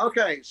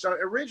 Okay, so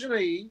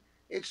originally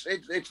it's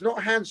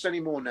not Hans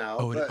anymore now,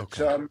 but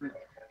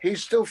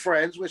he's still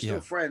friends. We're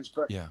still friends,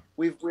 but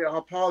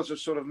our paths have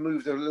sort of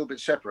moved a little bit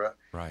separate.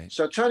 Right.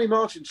 So Tony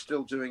Martin's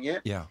still doing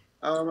it. Yeah.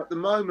 At the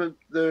moment,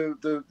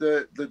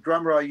 the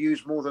drummer I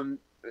use more than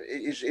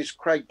is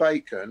Craig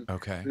Bacon.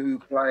 Okay. Who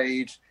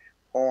played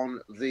on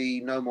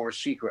the No More a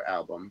Secret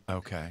album.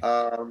 Okay.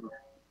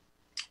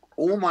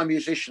 All my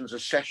musicians are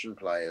session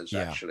players,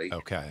 actually.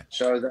 Okay.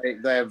 So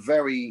they're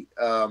very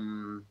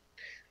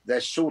they're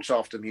sought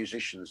after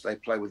musicians. They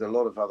play with a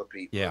lot of other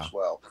people as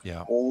well.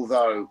 Yeah.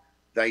 Although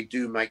they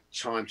do make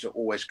time to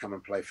always come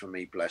and play for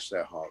me, bless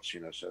their hearts,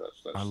 So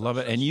that's I love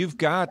it. And you've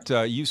got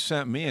you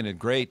sent me in a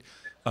great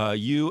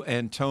you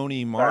and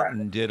Tony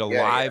Martin did a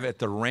live at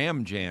the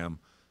Ram Jam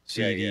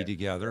CD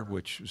together,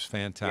 which was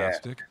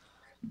fantastic. Yeah.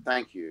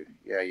 Thank you.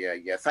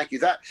 Yeah. Thank you.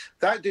 That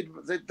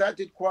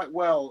did quite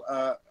well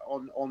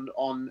on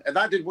and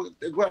that did well.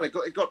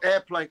 It got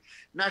airplay,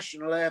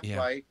 national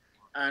airplay,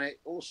 and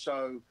it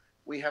also.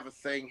 We have a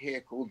thing here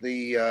called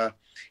the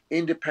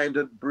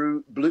Independent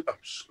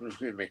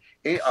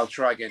I'll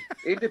try again.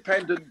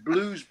 Independent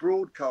Blues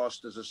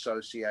Broadcasters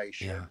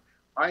Association,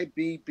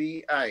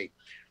 IBBA,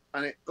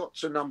 and it got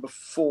to number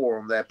 4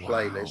 on their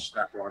playlist.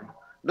 Wow. That one.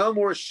 No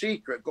More a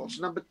Secret got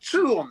to number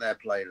 2 on their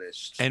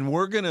playlist. And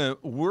we're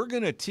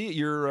gonna tee.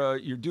 You're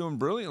doing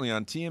brilliantly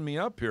on teeing me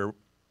up here.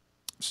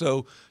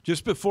 So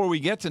just before we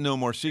get to No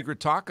More Secret,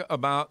 talk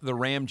about the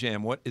Ram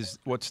Jam.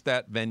 What's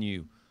that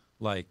venue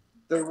like?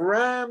 The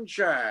Ram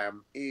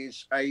Jam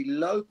is a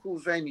local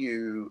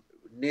venue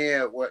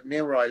near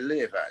where I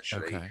live,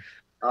 actually,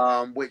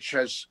 which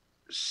has,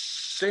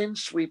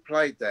 since we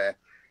played there,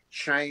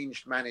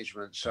 changed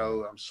management.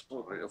 So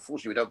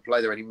unfortunately, we don't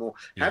play there anymore.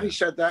 Yeah. Having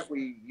said that,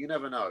 you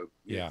never know.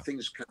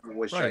 Things can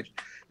always change.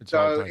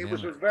 So it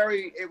was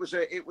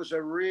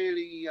a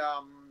really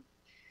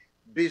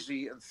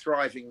busy and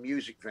thriving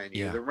music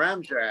venue. Yeah. The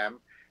Ram Jam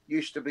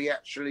used to be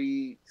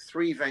actually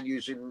 3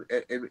 venues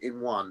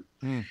in one.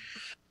 Mm.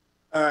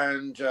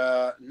 And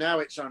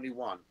now it's only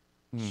 1.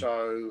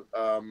 So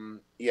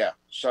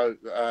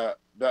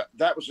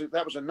that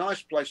was a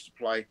nice place to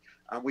play,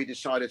 and we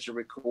decided to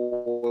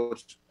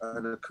record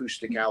an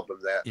acoustic album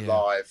there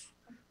live.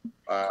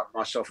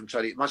 Myself and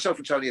Tony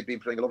have been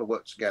putting a lot of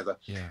work together,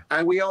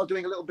 and we are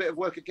doing a little bit of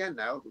work again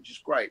now, which is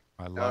great.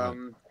 I love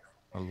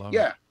it.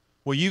 Yeah.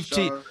 Well, you've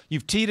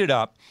teed it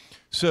up.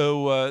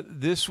 So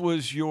this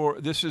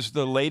is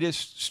the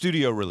latest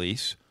studio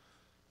release,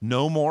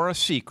 No More a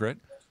Secret.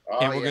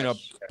 And we're going to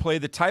play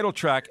the title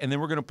track, and then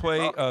we're going to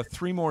play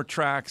 3 more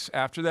tracks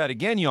after that.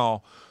 Again,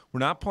 y'all, we're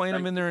not playing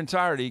them in their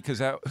entirety because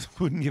that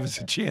wouldn't give us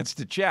a chance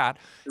to chat.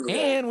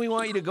 And we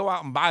want you to go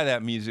out and buy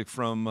that music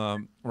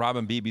from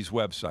Robin Beebe's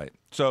website.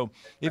 So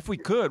if we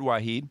could,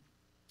 Wahid,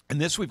 and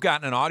this we've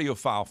got in an audio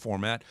file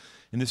format,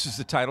 and this is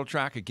the title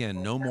track.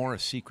 Again, No More a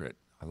Secret.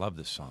 I love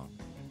this song.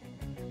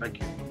 Thank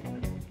you.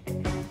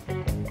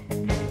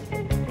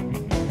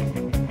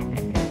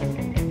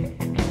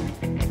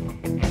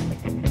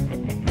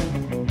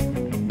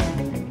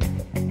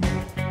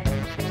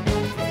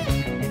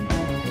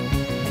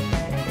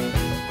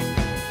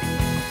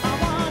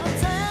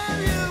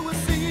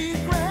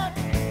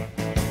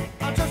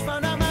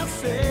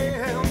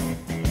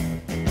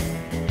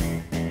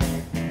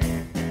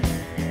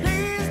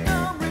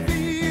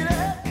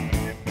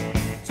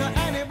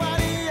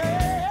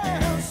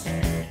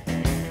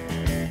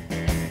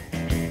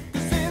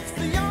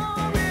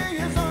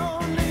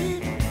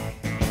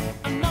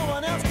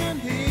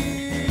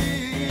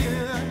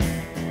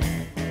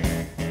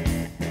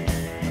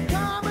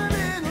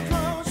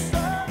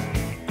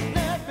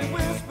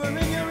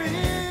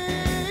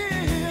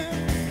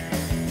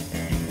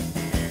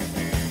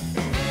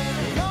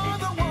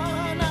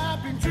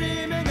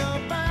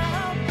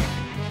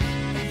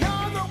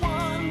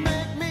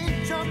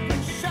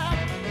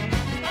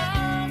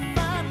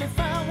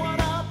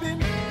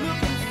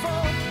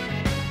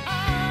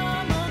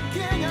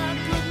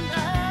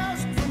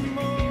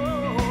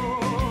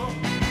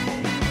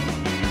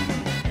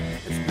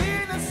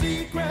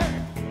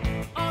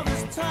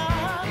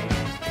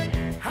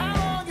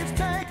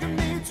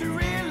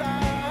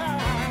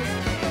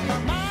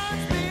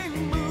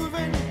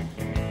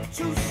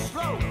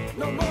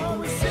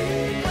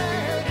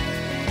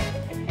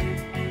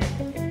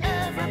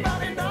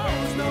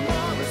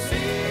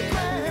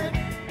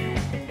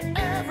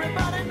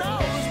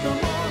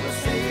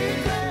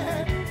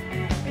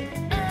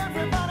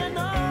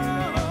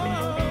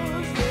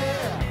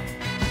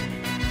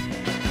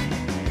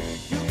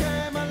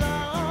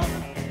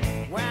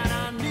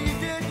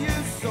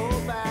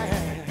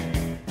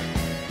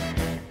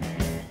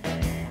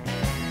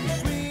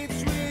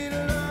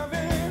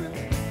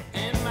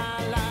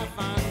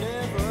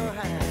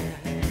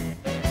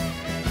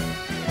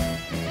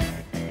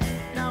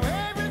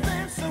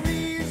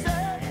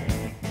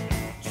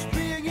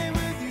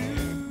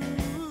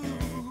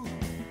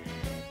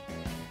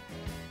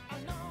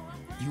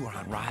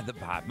 Ride the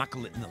Vibe.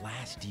 Michael Litton, the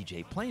last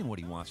DJ, playing what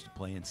he wants to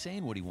play and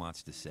saying what he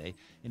wants to say.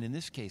 And in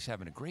this case,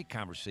 having a great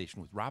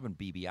conversation with Robin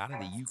Beebe out of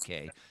the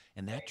UK.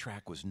 And that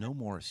track was No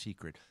More a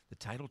Secret, the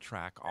title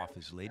track off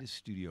his latest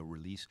studio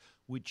release,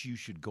 which you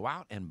should go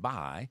out and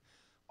buy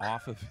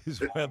off of his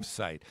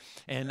website.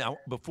 And now,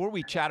 before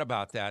we chat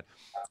about that,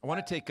 I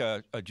want to take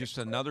just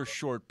another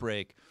short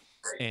break.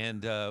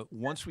 And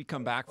once we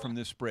come back from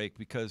this break,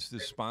 because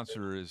this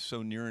sponsor is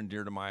so near and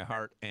dear to my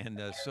heart and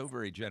so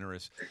very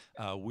generous,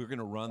 we're going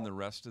to run the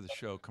rest of the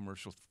show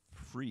commercial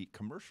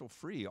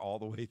free all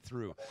the way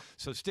through.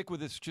 So stick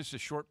with us, just a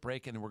short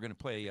break, and then we're going to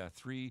play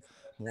 3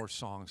 more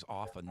songs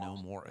off of No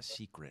More a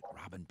Secret,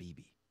 Robin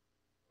Beebe.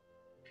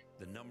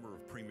 The number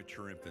of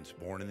premature infants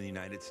born in the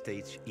United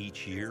States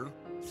each year,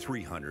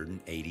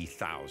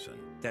 380,000.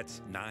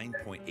 That's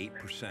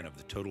 9.8% of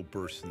the total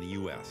births in the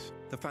U.S.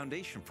 The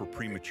Foundation for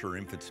Premature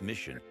Infants'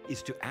 mission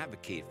is to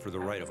advocate for the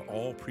right of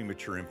all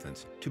premature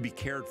infants to be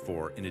cared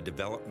for in a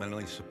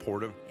developmentally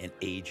supportive and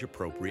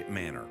age-appropriate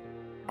manner.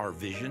 Our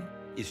vision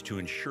is to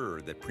ensure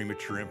that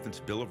Premature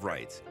Infants' Bill of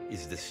Rights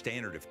is the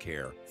standard of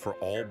care for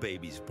all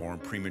babies born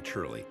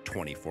prematurely,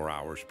 24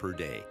 hours per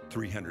day,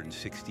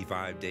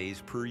 365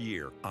 days per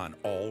year, on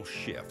all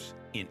shifts,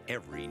 in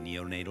every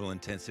neonatal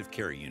intensive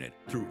care unit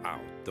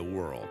throughout the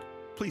world.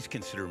 Please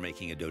consider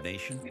making a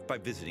donation by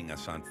visiting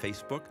us on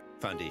Facebook,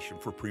 Foundation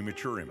for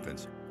Premature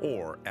Infants,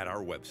 or at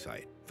our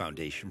website,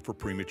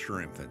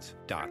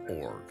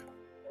 foundationforprematureinfants.org.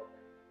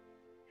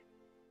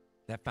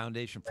 That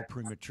Foundation for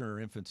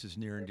Premature Infants is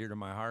near and dear to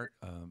my heart,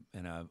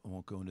 and I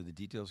won't go into the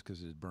details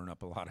because it'd burn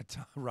up a lot of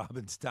time,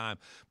 Robin's time.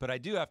 But I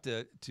do have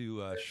to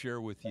share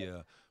with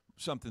you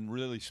something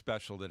really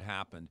special that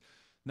happened.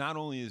 Not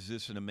only is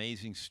this an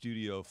amazing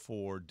studio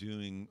for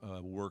doing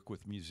work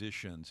with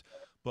musicians,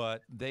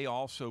 but they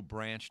also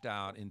branched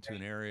out into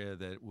an area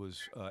that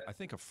was, I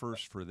think, a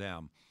first for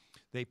them.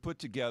 They put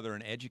together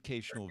an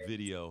educational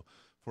video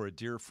for a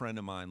dear friend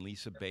of mine,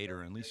 Lisa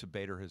Bader. And Lisa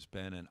Bader has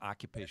been an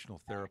occupational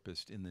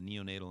therapist in the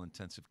neonatal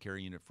intensive care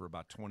unit for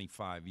about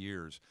 25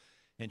 years.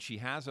 And she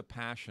has a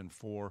passion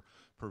for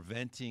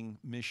preventing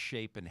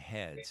misshapen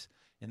heads.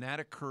 And that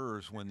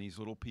occurs when these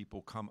little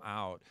people come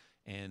out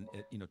and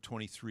at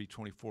 23,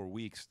 24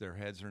 weeks, their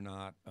heads are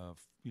not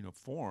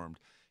formed.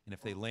 And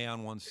if they lay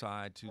on one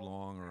side too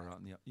long, or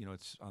on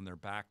it's on their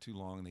back too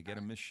long, and they get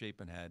a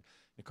misshapen head,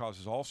 it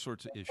causes all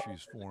sorts of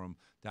issues for them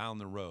down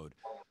the road.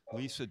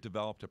 Lisa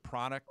developed a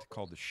product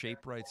called the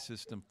Shape Right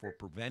system for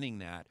preventing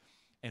that,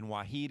 and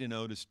Wahid and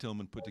Otis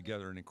Tillman put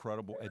together an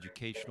incredible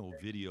educational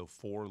video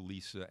for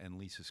Lisa and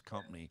Lisa's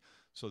company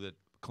so that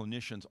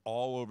clinicians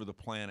all over the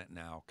planet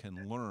now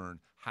can learn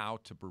how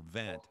to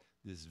prevent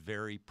this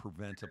very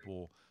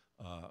preventable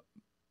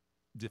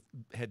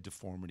head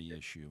deformity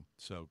issue.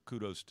 So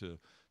kudos to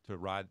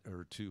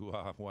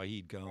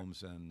Wahid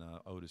Gomes and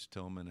Otis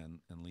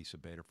Tillman and Lisa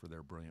Bader for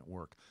their brilliant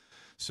work.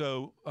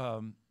 So,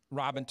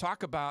 Robin,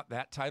 talk about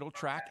that title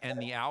track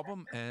and the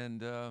album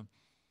and, the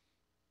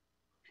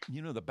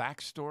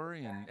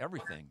backstory and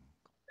everything.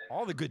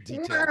 All the good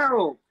details.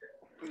 Well,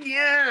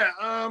 yeah.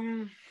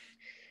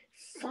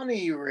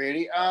 Funny,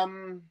 really.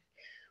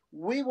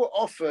 We were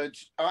offered,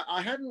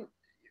 I hadn't,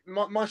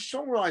 my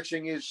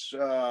songwriting is,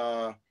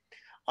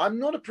 I'm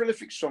not a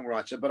prolific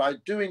songwriter, but I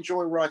do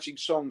enjoy writing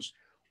songs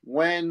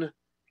when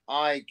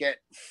I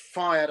get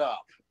fired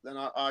up. Then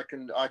I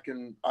can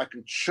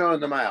churn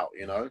them out,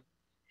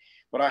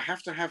 But I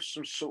have to have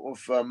some sort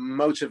of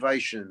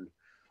motivation.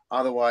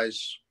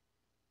 Otherwise,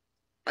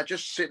 I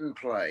just sit and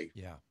play.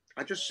 Yeah.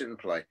 I just sit and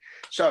play.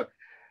 So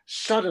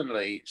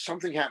suddenly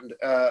something happened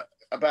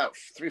about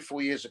 3 or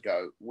 4 years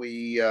ago.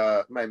 We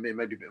maybe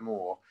a bit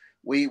more.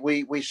 I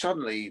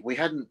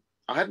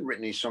hadn't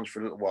written these songs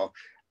for a little while,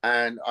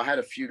 and I had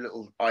a few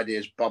little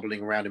ideas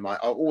bubbling around in I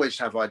always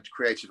have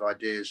creative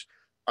ideas.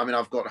 I mean,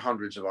 I've got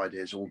hundreds of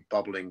ideas all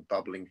bubbling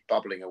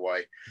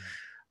away.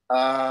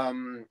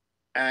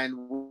 And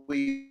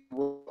we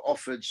were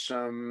offered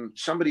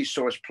somebody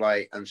saw us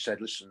play and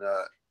said, listen,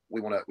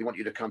 we want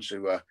you to come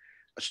to a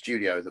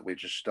studio that we're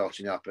just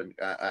starting up, and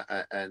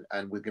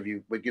we'll give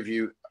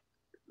you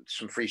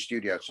some free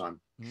studio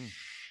time. And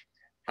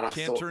I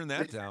can't turn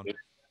that down.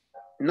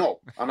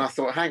 No, and I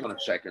thought, hang on a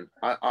second,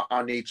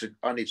 I need some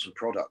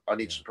product. I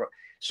need some product.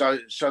 So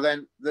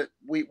then that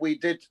we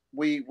went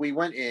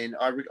in.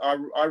 I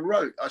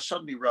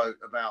suddenly wrote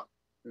about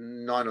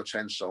 9 or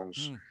 10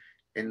 songs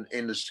in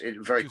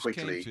very just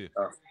quickly.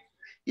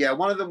 Yeah,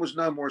 one of them was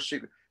No More a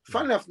Secret.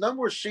 Funny enough, No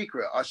More a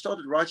Secret, I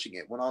started writing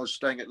it when I was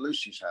staying at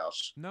Lucy's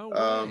house. No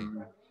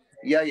way.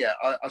 Yeah.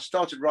 I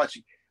started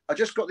writing. I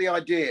just got the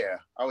idea.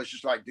 I was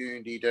just like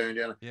doing.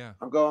 Yeah.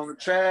 I'm going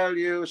to tell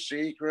you a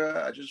secret.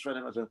 I just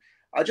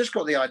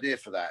got the idea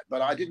for that,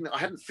 but I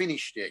hadn't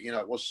finished it.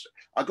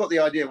 I got the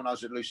idea when I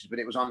was at Lucy's, but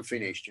it was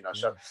unfinished.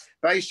 So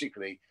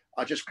basically,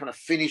 I just kind of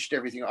finished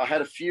everything. I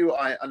had a few.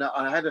 I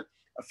had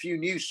a few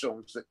new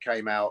songs that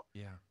came out.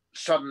 Yeah.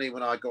 Suddenly,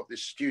 when I got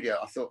this studio,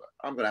 I thought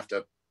I'm going to have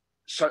to.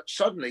 So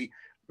suddenly,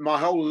 my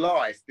whole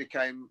life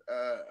became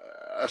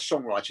a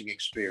songwriting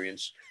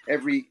experience.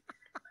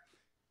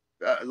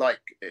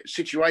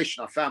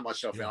 situation I found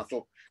myself in. I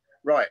thought,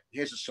 right,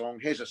 here's a song,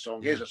 here's a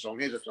song, here's a song,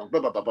 here's a song, blah,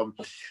 blah, blah, blah.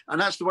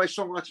 And that's the way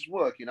songwriters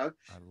work, you know.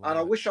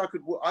 I wish I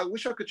could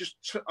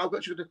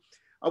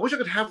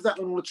have that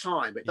one all the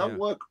time, but it doesn't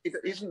work. It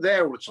isn't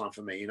there all the time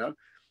for me, you know.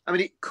 I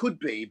mean, it could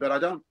be, but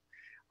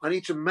I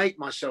need to make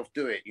myself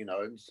do it, you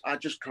know. And I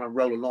just kind of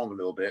roll along a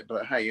little bit,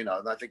 but hey, you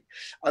know, I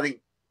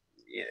think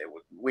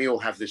we all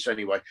have this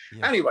anyway.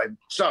 Yeah. Anyway,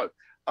 so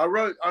I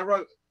wrote.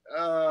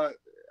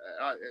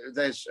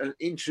 There's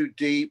In Too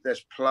Deep.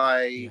 There's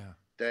Play. Yeah.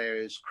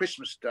 There's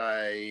Christmas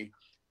Day.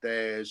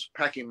 There's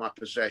Packing My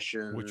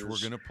Possessions, which we're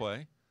gonna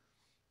play.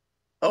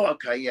 Oh,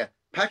 okay, yeah.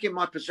 Packing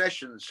My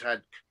Possessions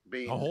had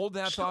been. I'll hold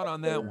that thought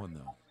on that one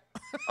though.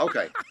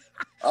 Okay,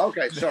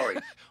 sorry.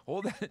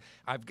 Hold that.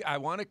 I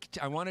want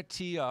to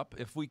tee up,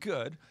 if we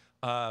could.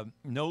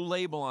 No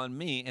Label on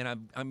Me, and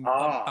I'm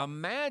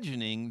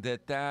imagining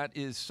that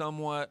is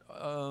somewhat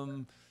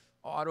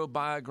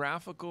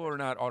autobiographical, or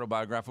not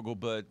autobiographical,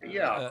 but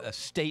a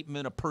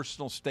statement, a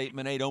personal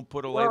statement. Hey, don't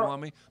put a label on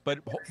me. But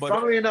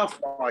funnily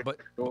enough,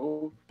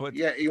 Michael, but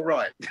yeah, you're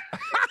right.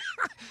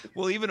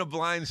 Well, even a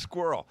blind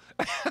squirrel.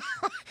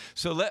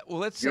 So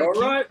let's. You're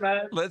right,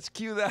 man. Let's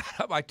cue that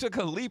up. I took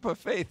a leap of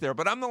faith there,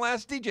 but I'm the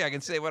last DJ. I can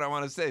say what I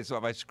want to say. So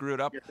if I screw it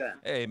up,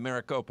 hey,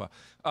 Maricopa.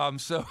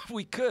 So if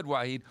we could,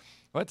 Wahid,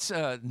 let's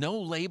No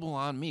Label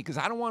on Me, because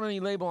I don't want any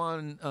label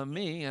on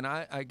me, and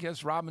I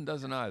guess Robin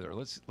doesn't either.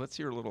 Let's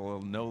hear a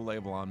little No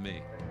Label on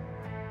Me.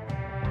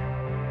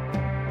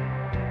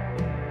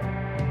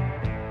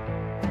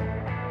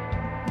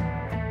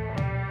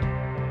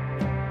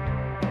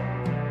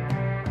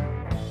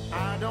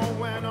 I don't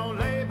wear no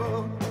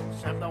label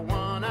except the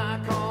one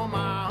I call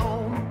my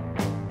own.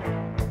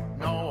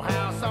 No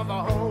house of the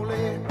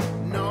holy,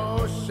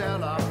 no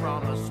shelter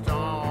from the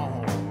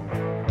stone.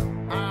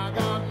 I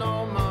got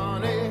no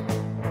money,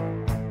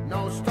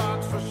 no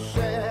stocks for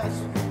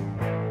shares.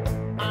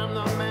 I'm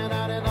the man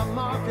out in the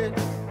market,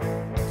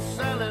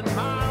 selling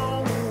my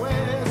own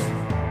wares.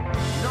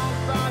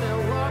 Nobody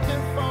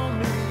working for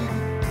me,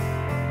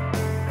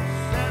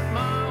 set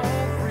my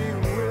own free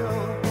will.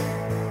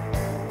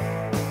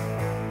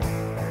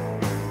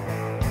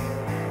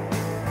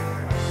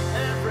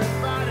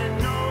 Everybody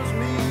knows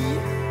me,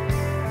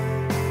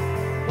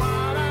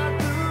 what I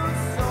do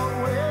so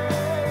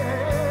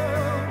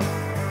well.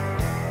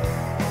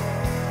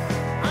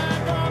 I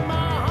got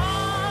my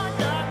heart,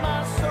 got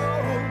my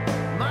soul,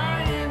 my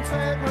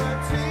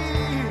integrity.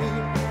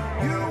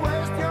 You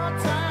waste your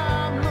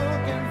time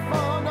looking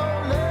for no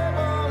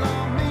label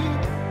on me.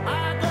 I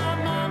got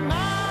my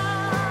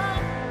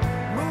mind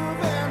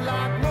moving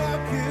like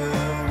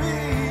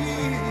Mercury.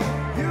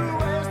 You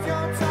waste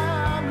your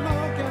time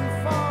looking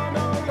for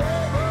no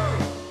label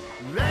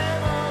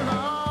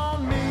on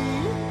me.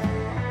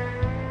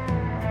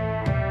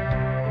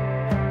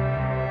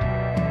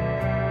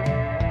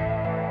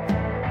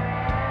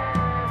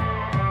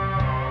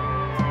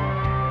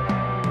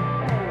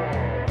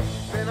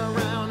 Been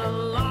around a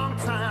long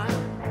time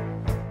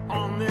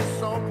on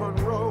this open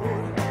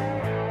road,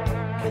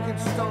 kicking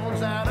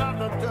stones out of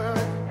the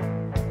dirt,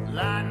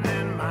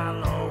 lightening my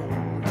load.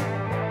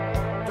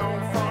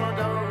 Don't follow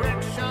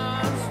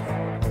directions,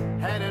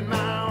 heading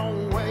my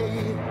own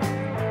way.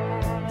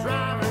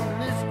 Driving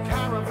this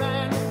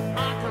caravan,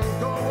 I can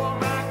go or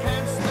I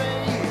can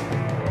stay.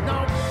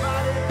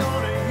 Nobody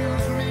gonna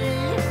use me,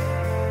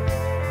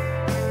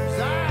 'cause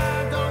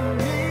I don't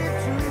need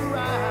to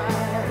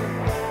ride.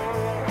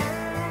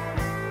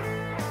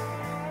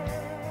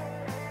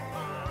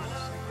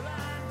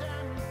 Blind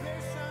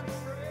ambition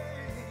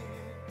train.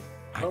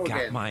 I Oh, got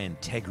again. my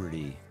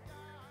integrity.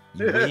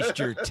 You waste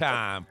your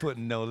time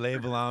putting no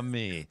label on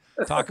me.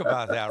 Talk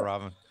about that,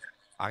 Robin.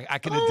 I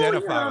can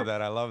identify with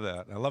that. I love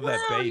that. I love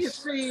that Well,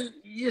 bass.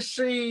 you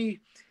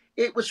see,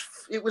 it was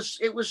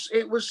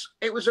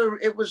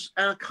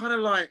kind of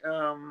like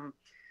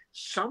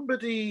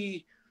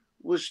somebody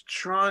was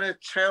trying to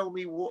tell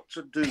me what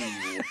to do.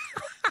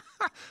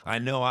 I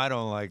know I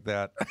don't like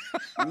that.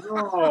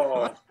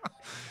 No,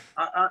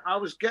 I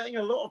was getting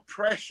a lot of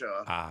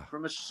pressure Ah.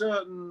 from a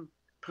certain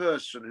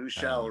person who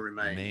shall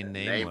remain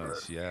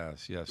nameless. nameless.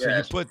 Yes. So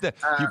Yes.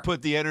 you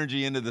put the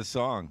energy into the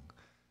song.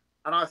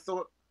 And I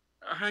thought,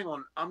 hang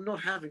on, I'm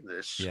not having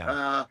this.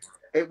 Yeah.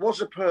 It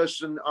was a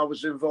person I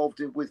was involved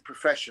with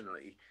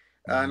professionally,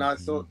 and I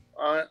Mhm. thought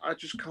I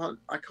just can't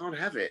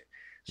have it.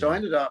 So I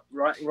ended up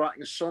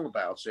writing a song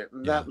about it,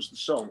 and that was the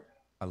song.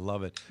 I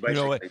love it. You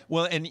know what? Basically.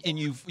 Well, and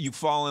you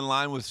fall in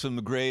line with some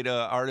great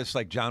artists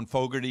like John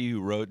Fogerty, who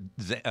wrote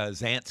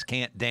Zants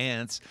Can't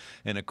Dance,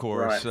 and of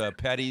course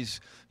Petty's.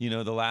 You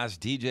know, The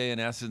Last DJ in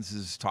essence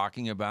is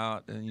talking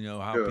about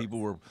how Sure. people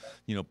were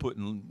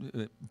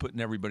putting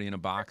everybody in a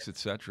box,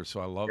 etc. So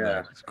I love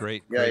Yeah. that. It's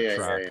great. Yeah, great yeah,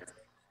 track. yeah.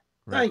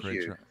 Great Thank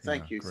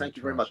you great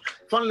very track. much.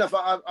 Funnily enough,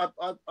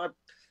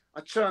 I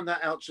turned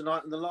that out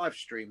tonight in the live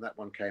stream. That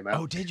one came out.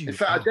 Oh, did you? In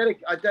fact,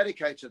 I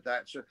dedicated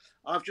that to.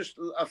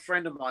 A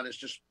friend of mine has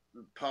just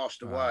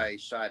passed away,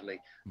 sadly,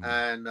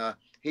 and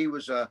he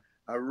was a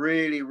a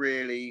really,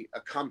 really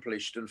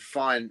accomplished and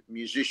fine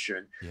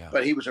musician, Yeah.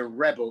 but he was a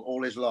rebel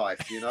all his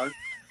life, you know.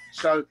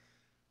 So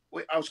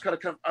I was kind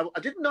of, I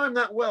didn't know him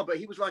that well, but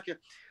he was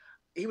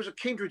a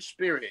kindred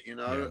spirit, you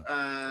know.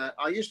 Yeah.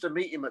 I used to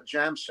meet him at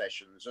jam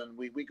sessions, and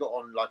we got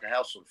on like a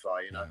house on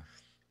fire, you know. Yeah.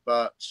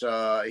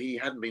 But he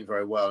hadn't been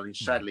very well, and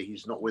sadly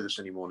he's not with us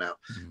anymore now.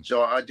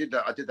 So I did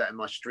that in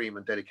my stream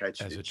and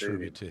dedicated as it a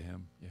tribute to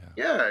him. Yeah.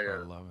 Yeah.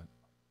 I love it.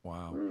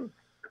 Wow.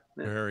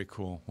 Yeah. Very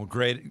cool. Well,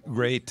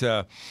 great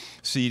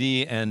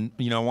CD. And,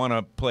 you know, I want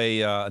to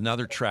play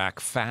another track,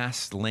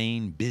 Fast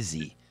Lane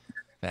Busy.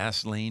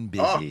 Fast Lane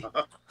Busy.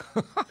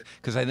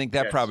 Because I think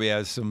that probably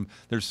has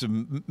there's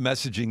some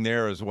messaging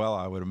there as well,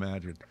 I would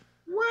imagine.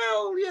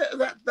 Well,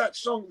 yeah, that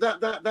song,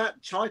 that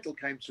title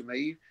came to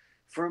me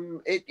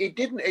from,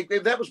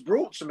 that was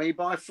brought to me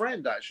by a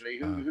friend, actually,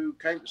 who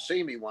came to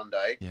see me one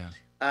day.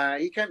 Yeah.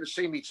 He came to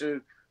see me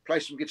to play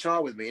some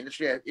guitar with me, and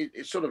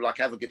it's sort of like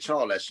have a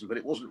guitar lesson, but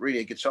it wasn't really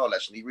a guitar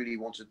lesson. He really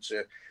wanted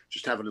to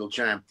just have a little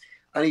jam,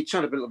 and he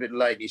turned up a little bit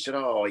late. And he said,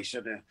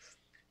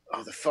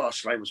 the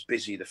fast lane was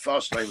busy. The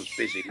fast lane was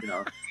busy, you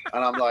know.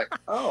 And I'm like,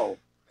 oh,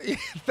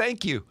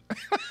 thank you.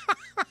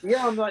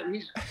 yeah. I'm like,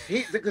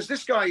 because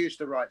this guy used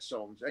to write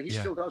songs. He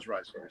still does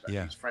write songs. Actually.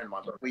 Yeah. He's a friend of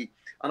mine. But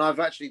and I've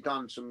actually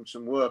done some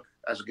work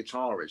as a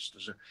guitarist,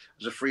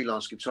 as a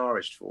freelance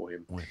guitarist for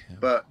him. With him.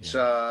 But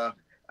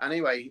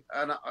anyway,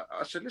 and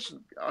I said,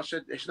 listen,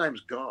 his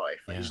name's Guy.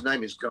 Yeah. His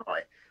name is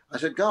Guy. I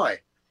said, Guy,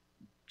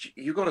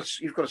 you've got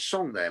a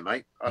song there,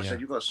 mate. I said,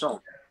 you've got a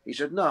song. He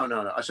said,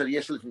 no. I said,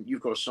 yes, listen,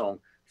 you've got a song.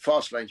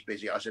 Fast Lane's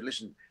busy. I said,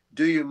 listen,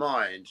 do you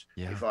mind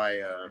if I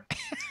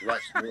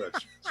write some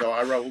words? So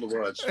I wrote all the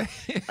words,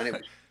 and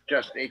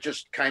it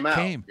just came out.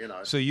 You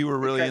know. So you were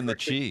really in the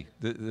chi.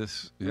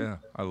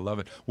 I love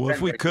it. Well, if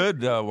we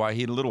could,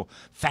 Wahid, a little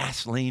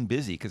Fast Lane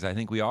Busy, because I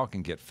think we all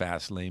can get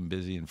fast lane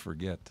busy and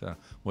forget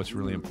what's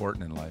really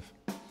important in life.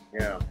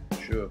 Yeah,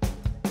 sure.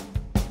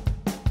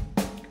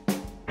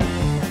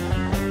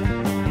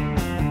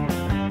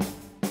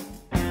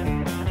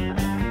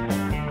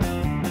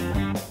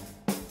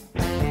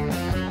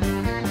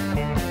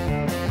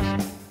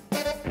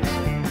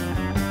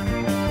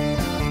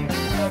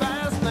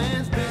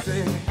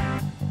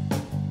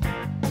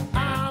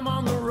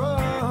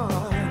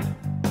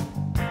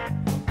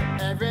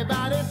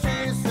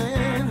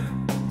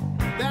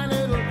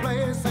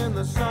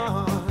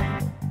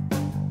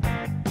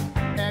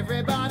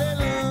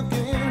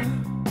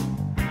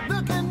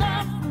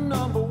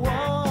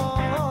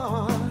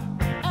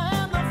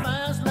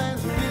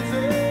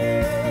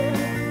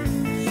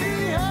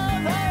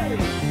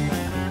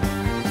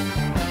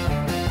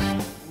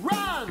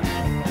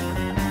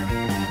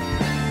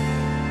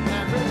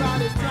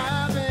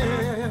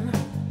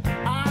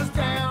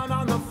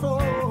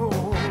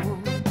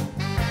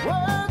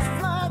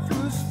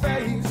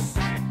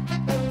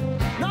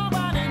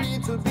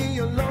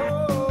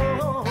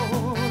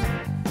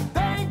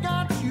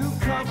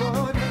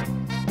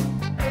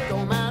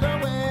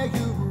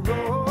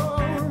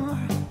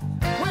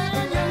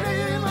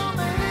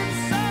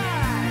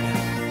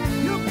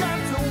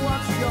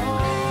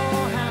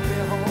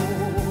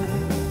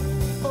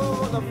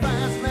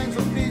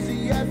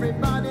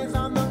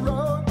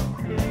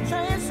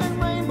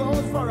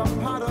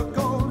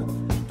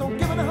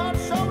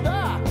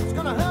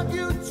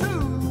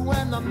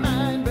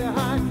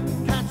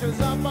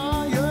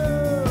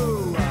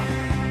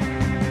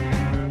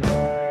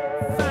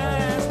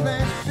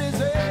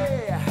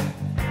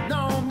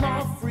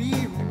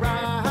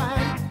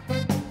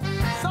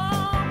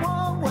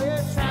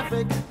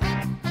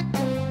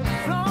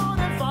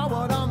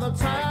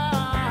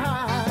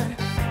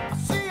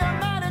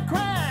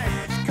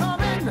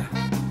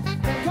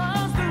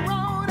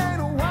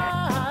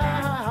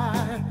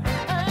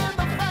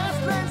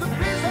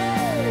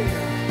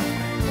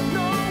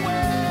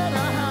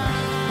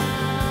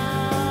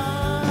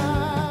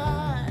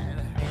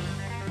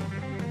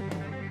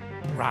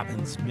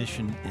 Robin's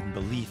mission in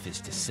Belief is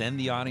to send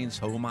the audience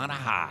home on a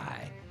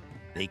high.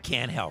 They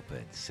can't help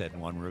it, said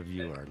one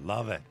reviewer.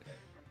 Love it.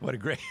 What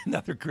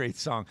another great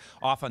song.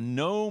 Off of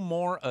No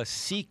More a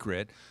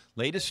Secret,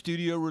 latest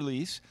studio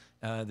release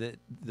that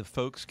the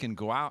folks can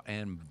go out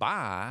and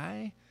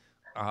buy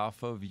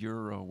off of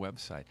your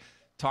website.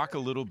 Talk a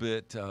little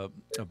bit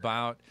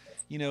about,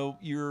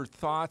 your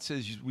thoughts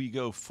as we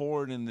go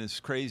forward in this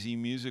crazy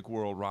music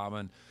world,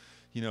 Robin.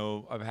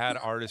 I've had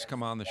artists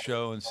come on the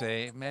show and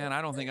say, man,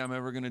 I don't think I'm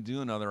ever going to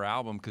do another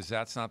album because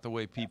that's not the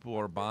way people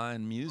are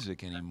buying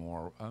music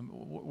anymore.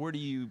 Where do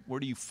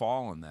you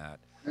fall in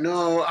that?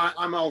 No,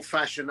 I'm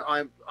old-fashioned.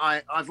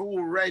 I've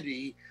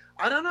already,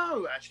 I don't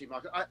know, actually,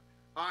 Mark.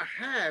 I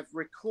have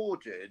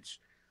recorded,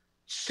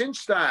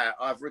 since that,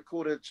 I've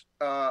recorded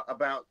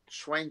about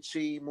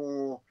 20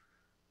 more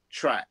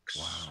tracks.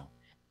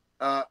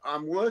 Wow.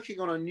 I'm working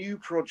on a new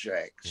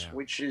project,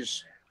 which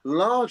is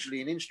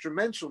largely an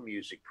instrumental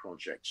music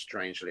project,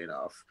 strangely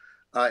enough.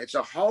 It's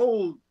a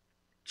whole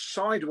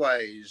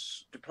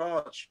sideways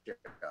departure.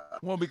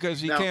 Well,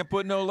 because you can't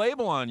put no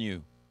label on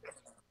you.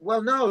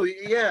 Well, no,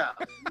 yeah,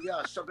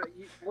 yeah. So,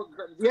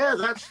 yeah,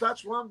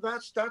 that's one.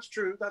 That's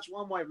true. That's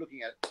one way of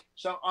looking at it.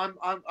 So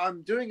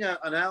I'm doing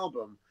an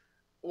album.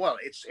 Well,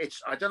 it's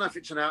I don't know if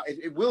it's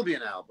it will be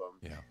an album.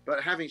 Yeah.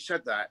 But having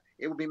said that,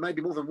 it will be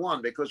maybe more than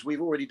one because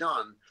we've already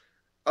done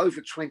over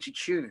 20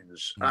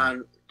 tunes,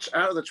 and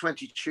out of the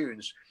 20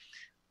 tunes,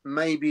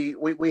 maybe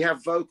we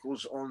have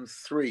vocals on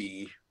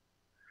 3,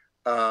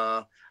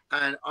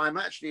 and I'm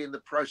actually in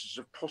the process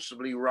of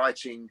possibly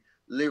writing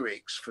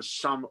lyrics for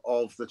some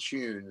of the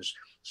tunes.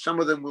 Some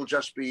of them will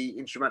just be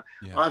instrumental.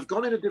 Yeah. I've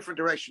gone in a different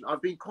direction.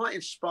 I've been quite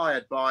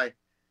inspired by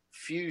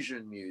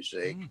fusion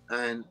music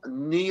and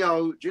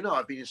neo. Do you know,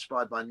 I've been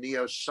inspired by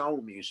neo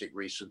soul music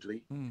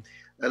recently.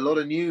 A lot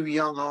of new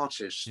young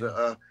artists that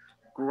are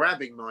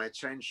grabbing my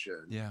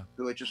attention,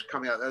 who are just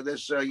coming out.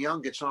 There's a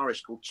young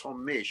guitarist called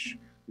Tom Misch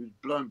who's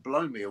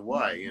blown me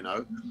away, you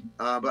know.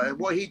 But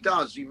what he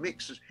does, he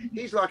mixes.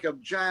 He's like a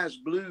jazz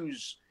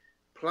blues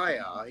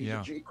player.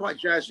 He's quite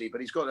jazzy, but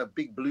he's got a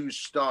big blues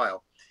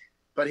style.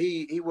 But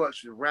he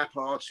works with rap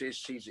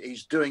artists.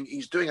 He's doing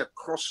a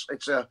cross.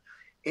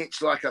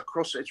 It's like a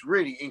cross. It's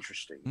really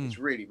interesting. It's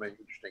really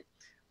interesting.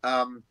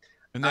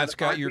 And that's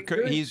got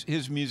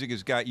his music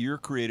has got your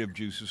creative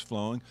juices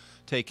flowing,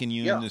 taking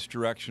you in this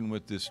direction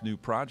with this new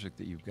project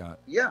that you've got.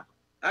 Yeah,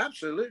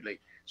 absolutely.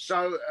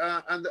 So,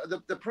 and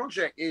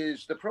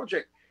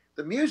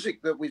the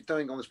music that we're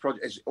doing on this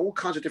project is all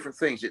kinds of different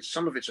things.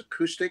 Some of it's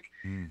acoustic,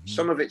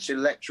 some of it's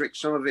electric,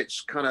 some of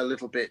it's kind of a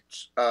little bit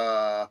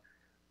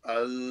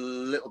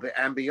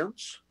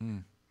ambient.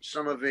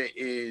 Some of it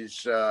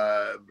is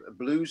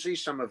bluesy.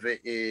 Some of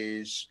it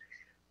is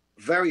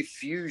very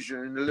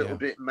fusion, a little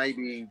bit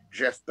maybe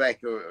Jeff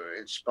Beck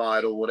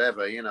inspired or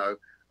whatever, you know.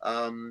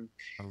 And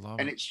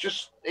it's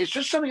just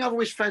something I've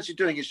always fancied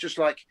doing. It's just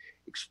like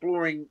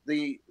exploring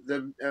the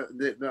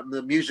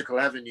musical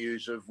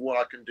avenues of what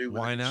I can do with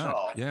why not?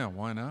 Guitar. Yeah,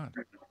 why not?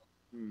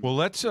 Well,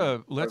 let's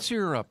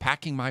hear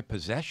 "Packing My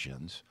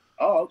Possessions."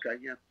 Oh, okay,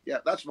 yeah,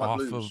 that's my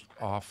blues.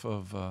 Off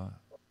of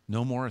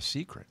No More a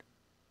Secret.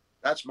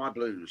 That's my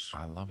blues.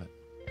 I love it.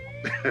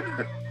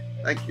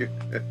 Thank you.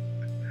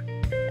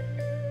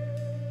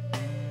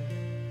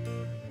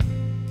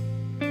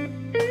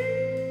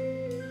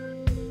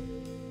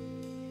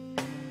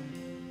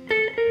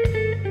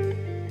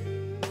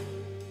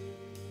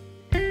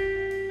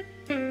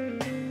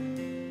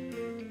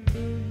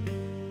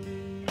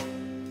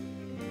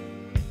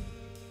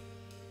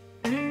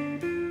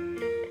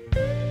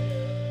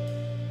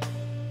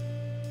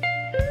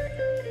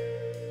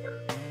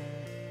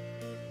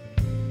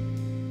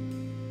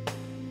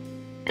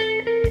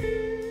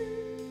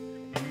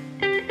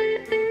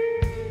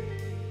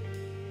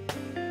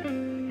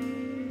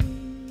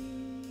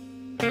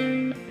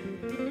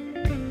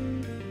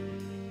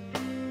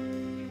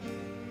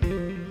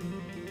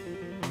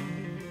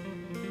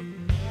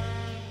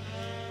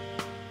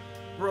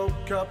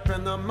 Broke up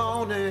in the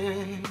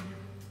morning,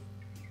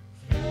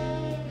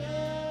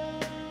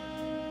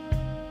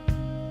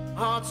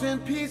 hearts in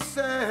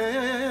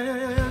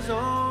pieces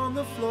on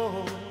the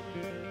floor.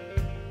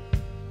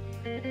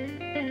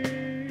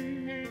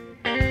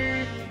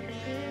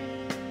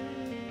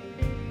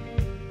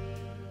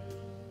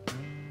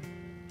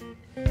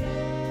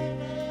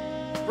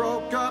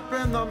 Broke up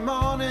in the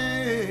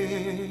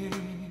morning,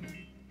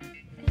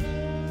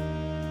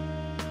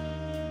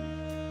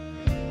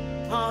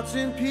 hearts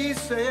in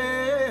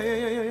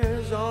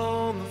pieces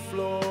on the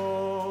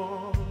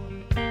floor.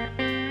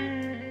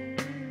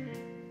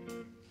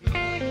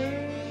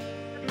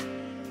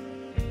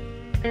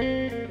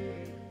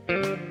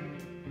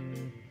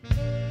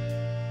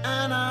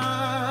 And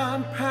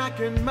I'm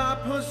packing my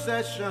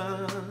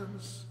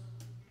possessions.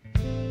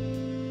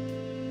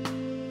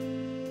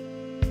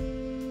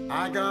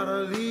 I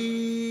gotta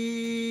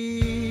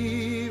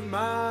leave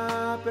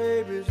my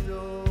baby's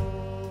door.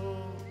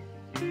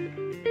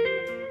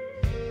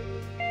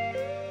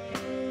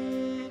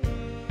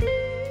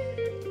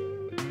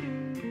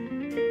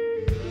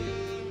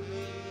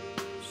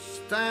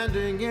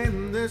 Standing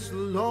in this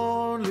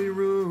lonely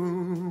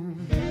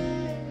room,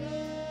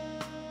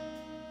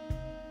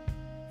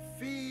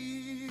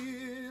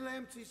 feel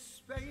empty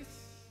space.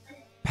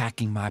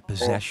 Packing My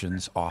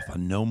Possessions off of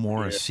No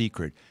More a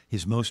Secret,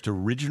 his most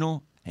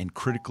original and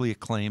critically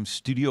acclaimed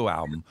studio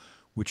album,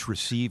 which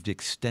received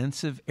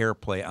extensive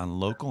airplay on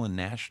local and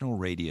national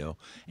radio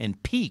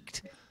and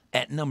peaked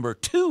at number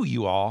 2,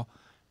 you all,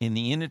 in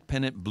the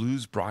Independent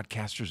Blues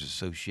Broadcasters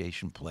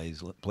Association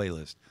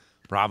playlist.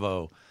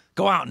 Bravo.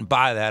 Go out and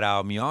buy that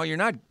album, y'all. You're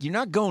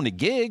not going to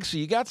gigs, so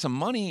you got some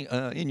money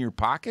in your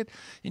pocket,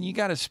 and you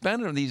got to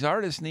spend it. These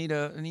artists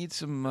need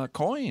some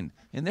coin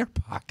in their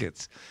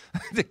pockets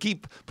to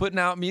keep putting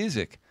out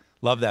music.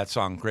 Love that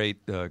song. Great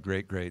Thank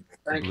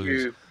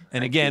blues. you.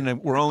 And again,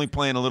 we're only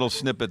playing a little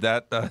snippet.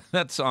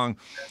 That song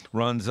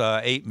runs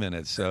 8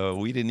 minutes, so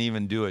we didn't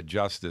even do it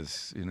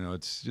justice. You know,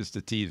 it's just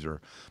a teaser.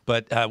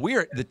 But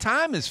the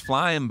time is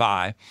flying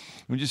by.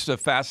 We're just a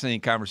fascinating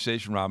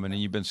conversation, Robin,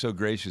 and you've been so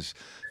gracious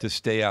to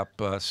stay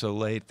up so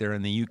late there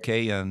in the UK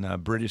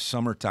and British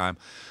summertime.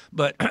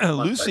 But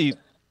Lucy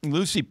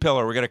Lucy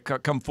Pillar, we're going to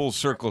come full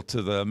circle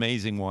to the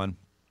amazing one.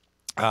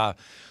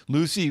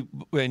 Lucy,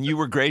 and you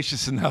were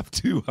gracious enough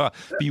to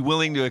be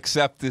willing to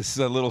accept this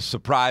little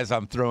surprise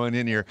I'm throwing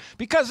in here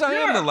because I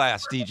am the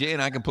last DJ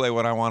and I can play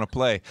what I want to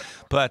play.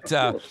 But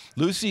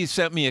Lucy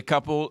sent me a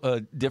couple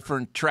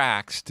different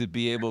tracks to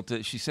be able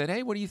to. She said,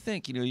 "Hey, what do you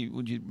think?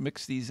 Would you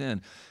mix these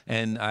in?"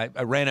 And I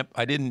ran up.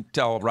 I didn't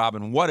tell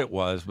Robin what it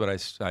was, but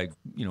I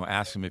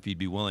asked him if he'd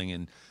be willing.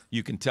 And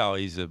you can tell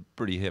he's a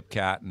pretty hip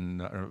cat, and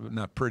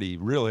not pretty,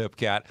 real hip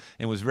cat,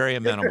 and was very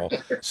amenable.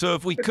 So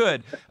if we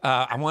could,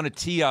 I want to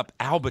tee up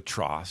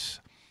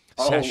Albatross,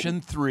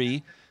 Session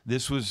 3.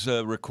 This was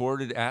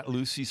recorded at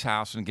Lucy's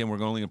house. And again,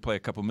 we're only going to play a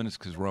couple minutes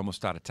because we're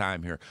almost out of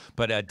time here.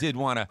 But I did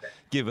want to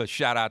give a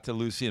shout out to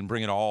Lucy and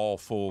bring it all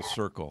full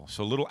circle.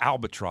 So Little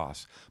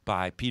Albatross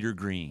by Peter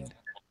Green.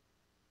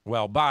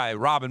 Well, by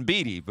Robin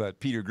Beatty, but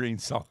Peter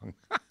Green's song.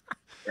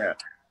 Yeah.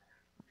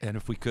 And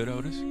if we could,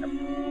 Otis?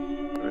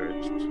 There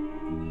it is.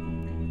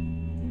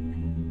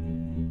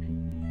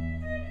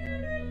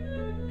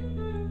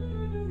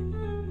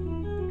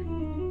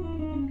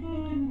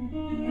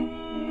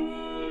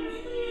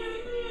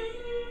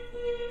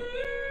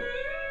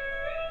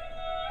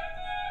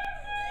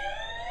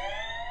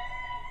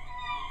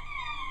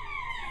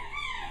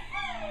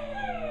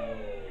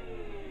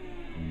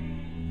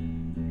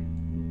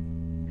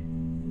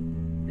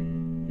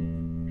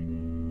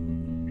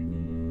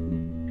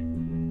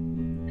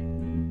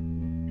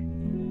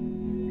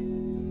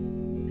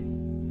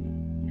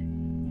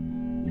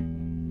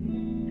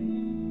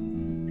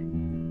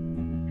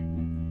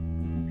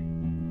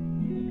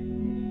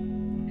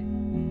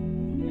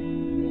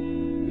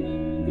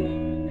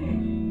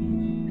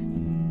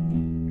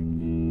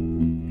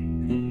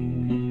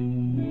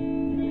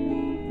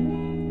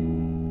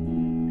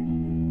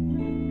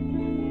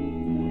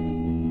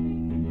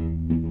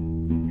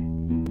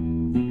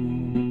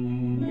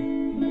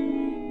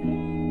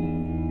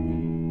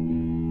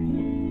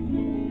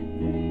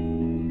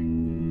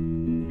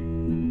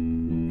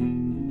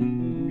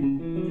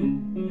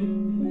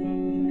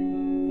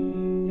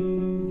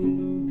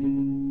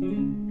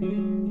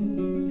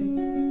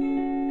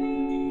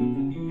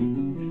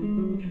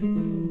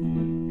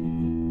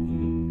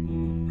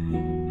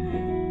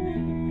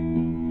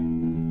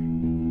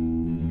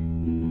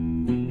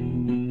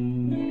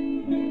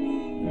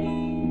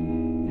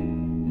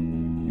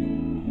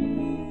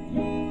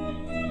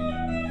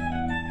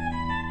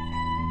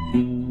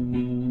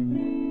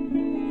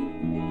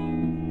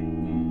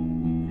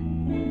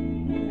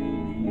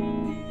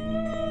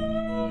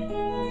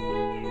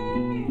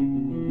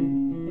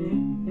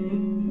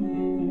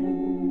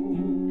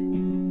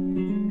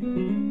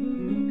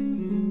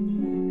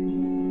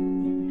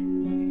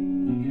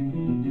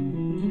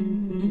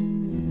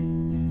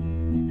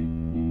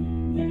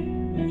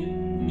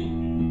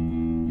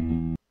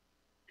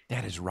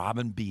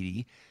 Robin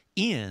Beatty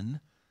in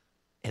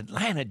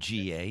Atlanta,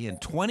 GA in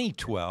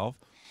 2012,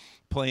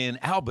 playing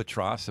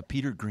Albatross, a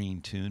Peter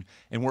Green tune.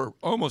 And we're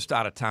almost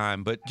out of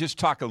time, but just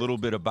talk a little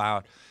bit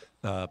about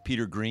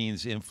Peter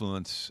Green's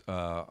influence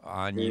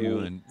on you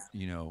and,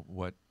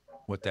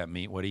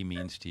 what he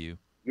means to you.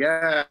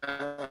 Yeah,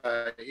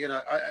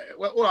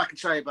 well, all I can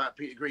say about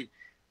Peter Green,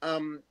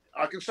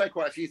 I can say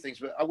quite a few things,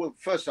 but I'll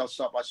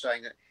start by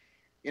saying that,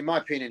 in my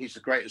opinion, he's the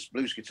greatest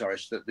blues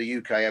guitarist that the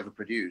UK ever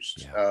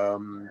produced. Yeah.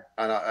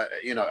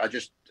 And I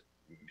just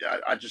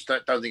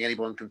don't think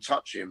anyone can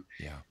touch him.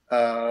 Yeah.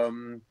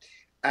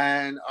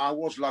 And I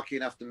was lucky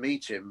enough to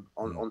meet him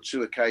on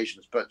two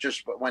occasions, but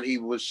when he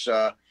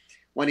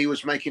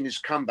was making his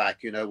comeback,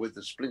 with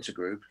the Splinter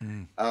Group.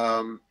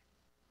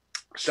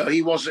 So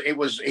he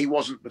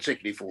wasn't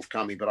particularly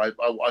forthcoming, but I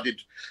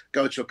did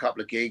go to a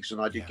couple of gigs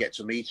and I did get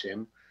to meet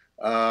him.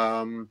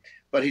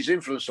 But his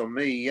influence on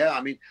me,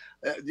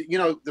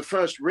 the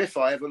first riff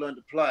I ever learned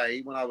to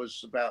play when I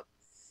was about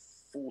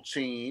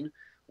 14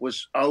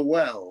 was "Oh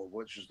Well,"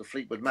 which was the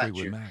Fleetwood Mac.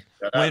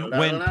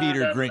 When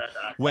Peter Green,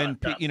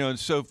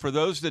 so for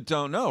those that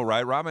don't know,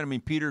 right,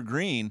 Robin? Peter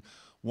Green,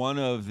 one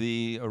of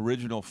the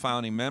original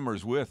founding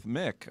members with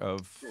Mick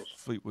of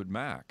Fleetwood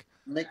Mac.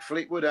 Mick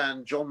Fleetwood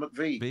and John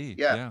McVie.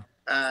 Yeah.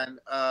 And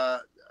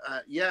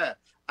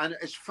and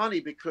it's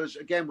funny because,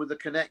 again, with the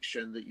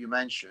connection that you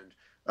mentioned,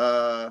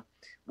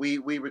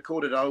 we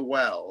recorded "Oh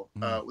Well,"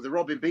 the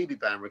Robin Beebe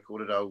Band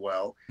recorded "Oh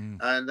Well,"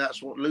 and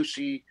that's what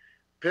Lucy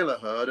Pillar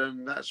heard,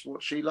 and that's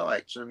what she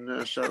liked,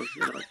 and so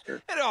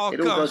it all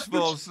comes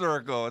full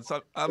circle. It's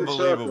unbelievable.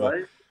 Circle,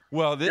 right?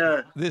 Well,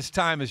 this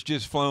time has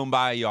just flown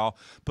by, y'all.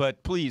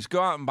 But please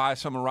go out and buy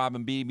some of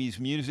Robin Beebe's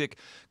music.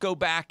 Go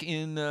back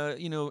and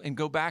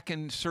go back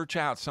and search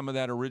out some of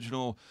that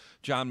original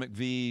John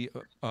McVie,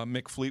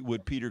 Mick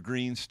Fleetwood, Peter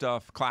Green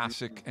stuff,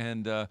 classic.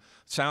 And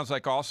sounds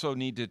like also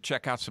need to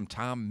check out some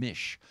Tom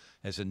Misch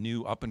as a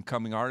new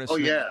up-and-coming artist. Oh,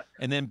 yeah.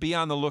 And then be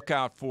on the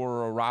lookout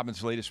for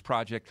Robin's latest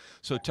project.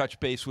 So touch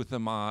base with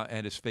him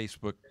at his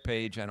Facebook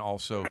page and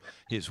also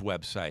his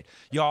website.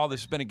 Y'all,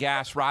 this has been a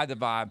gas. Ride the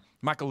Vibe.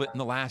 Michael Litton,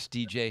 the last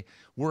DJ.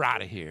 We're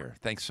out of here.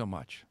 Thanks so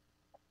much.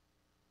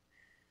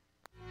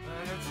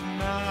 But it's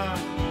not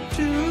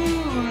too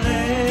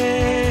late.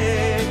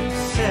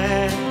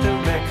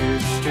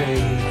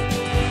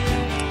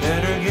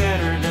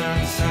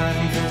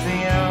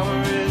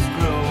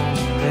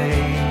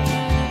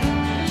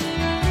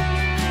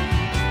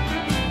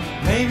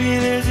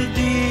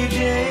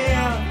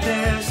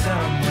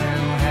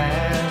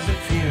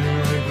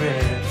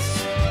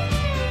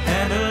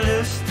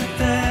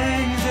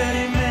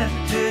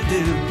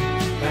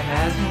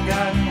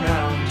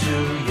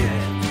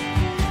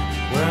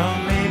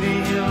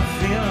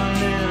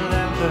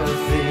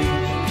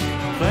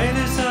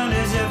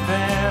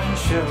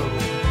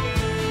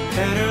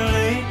 better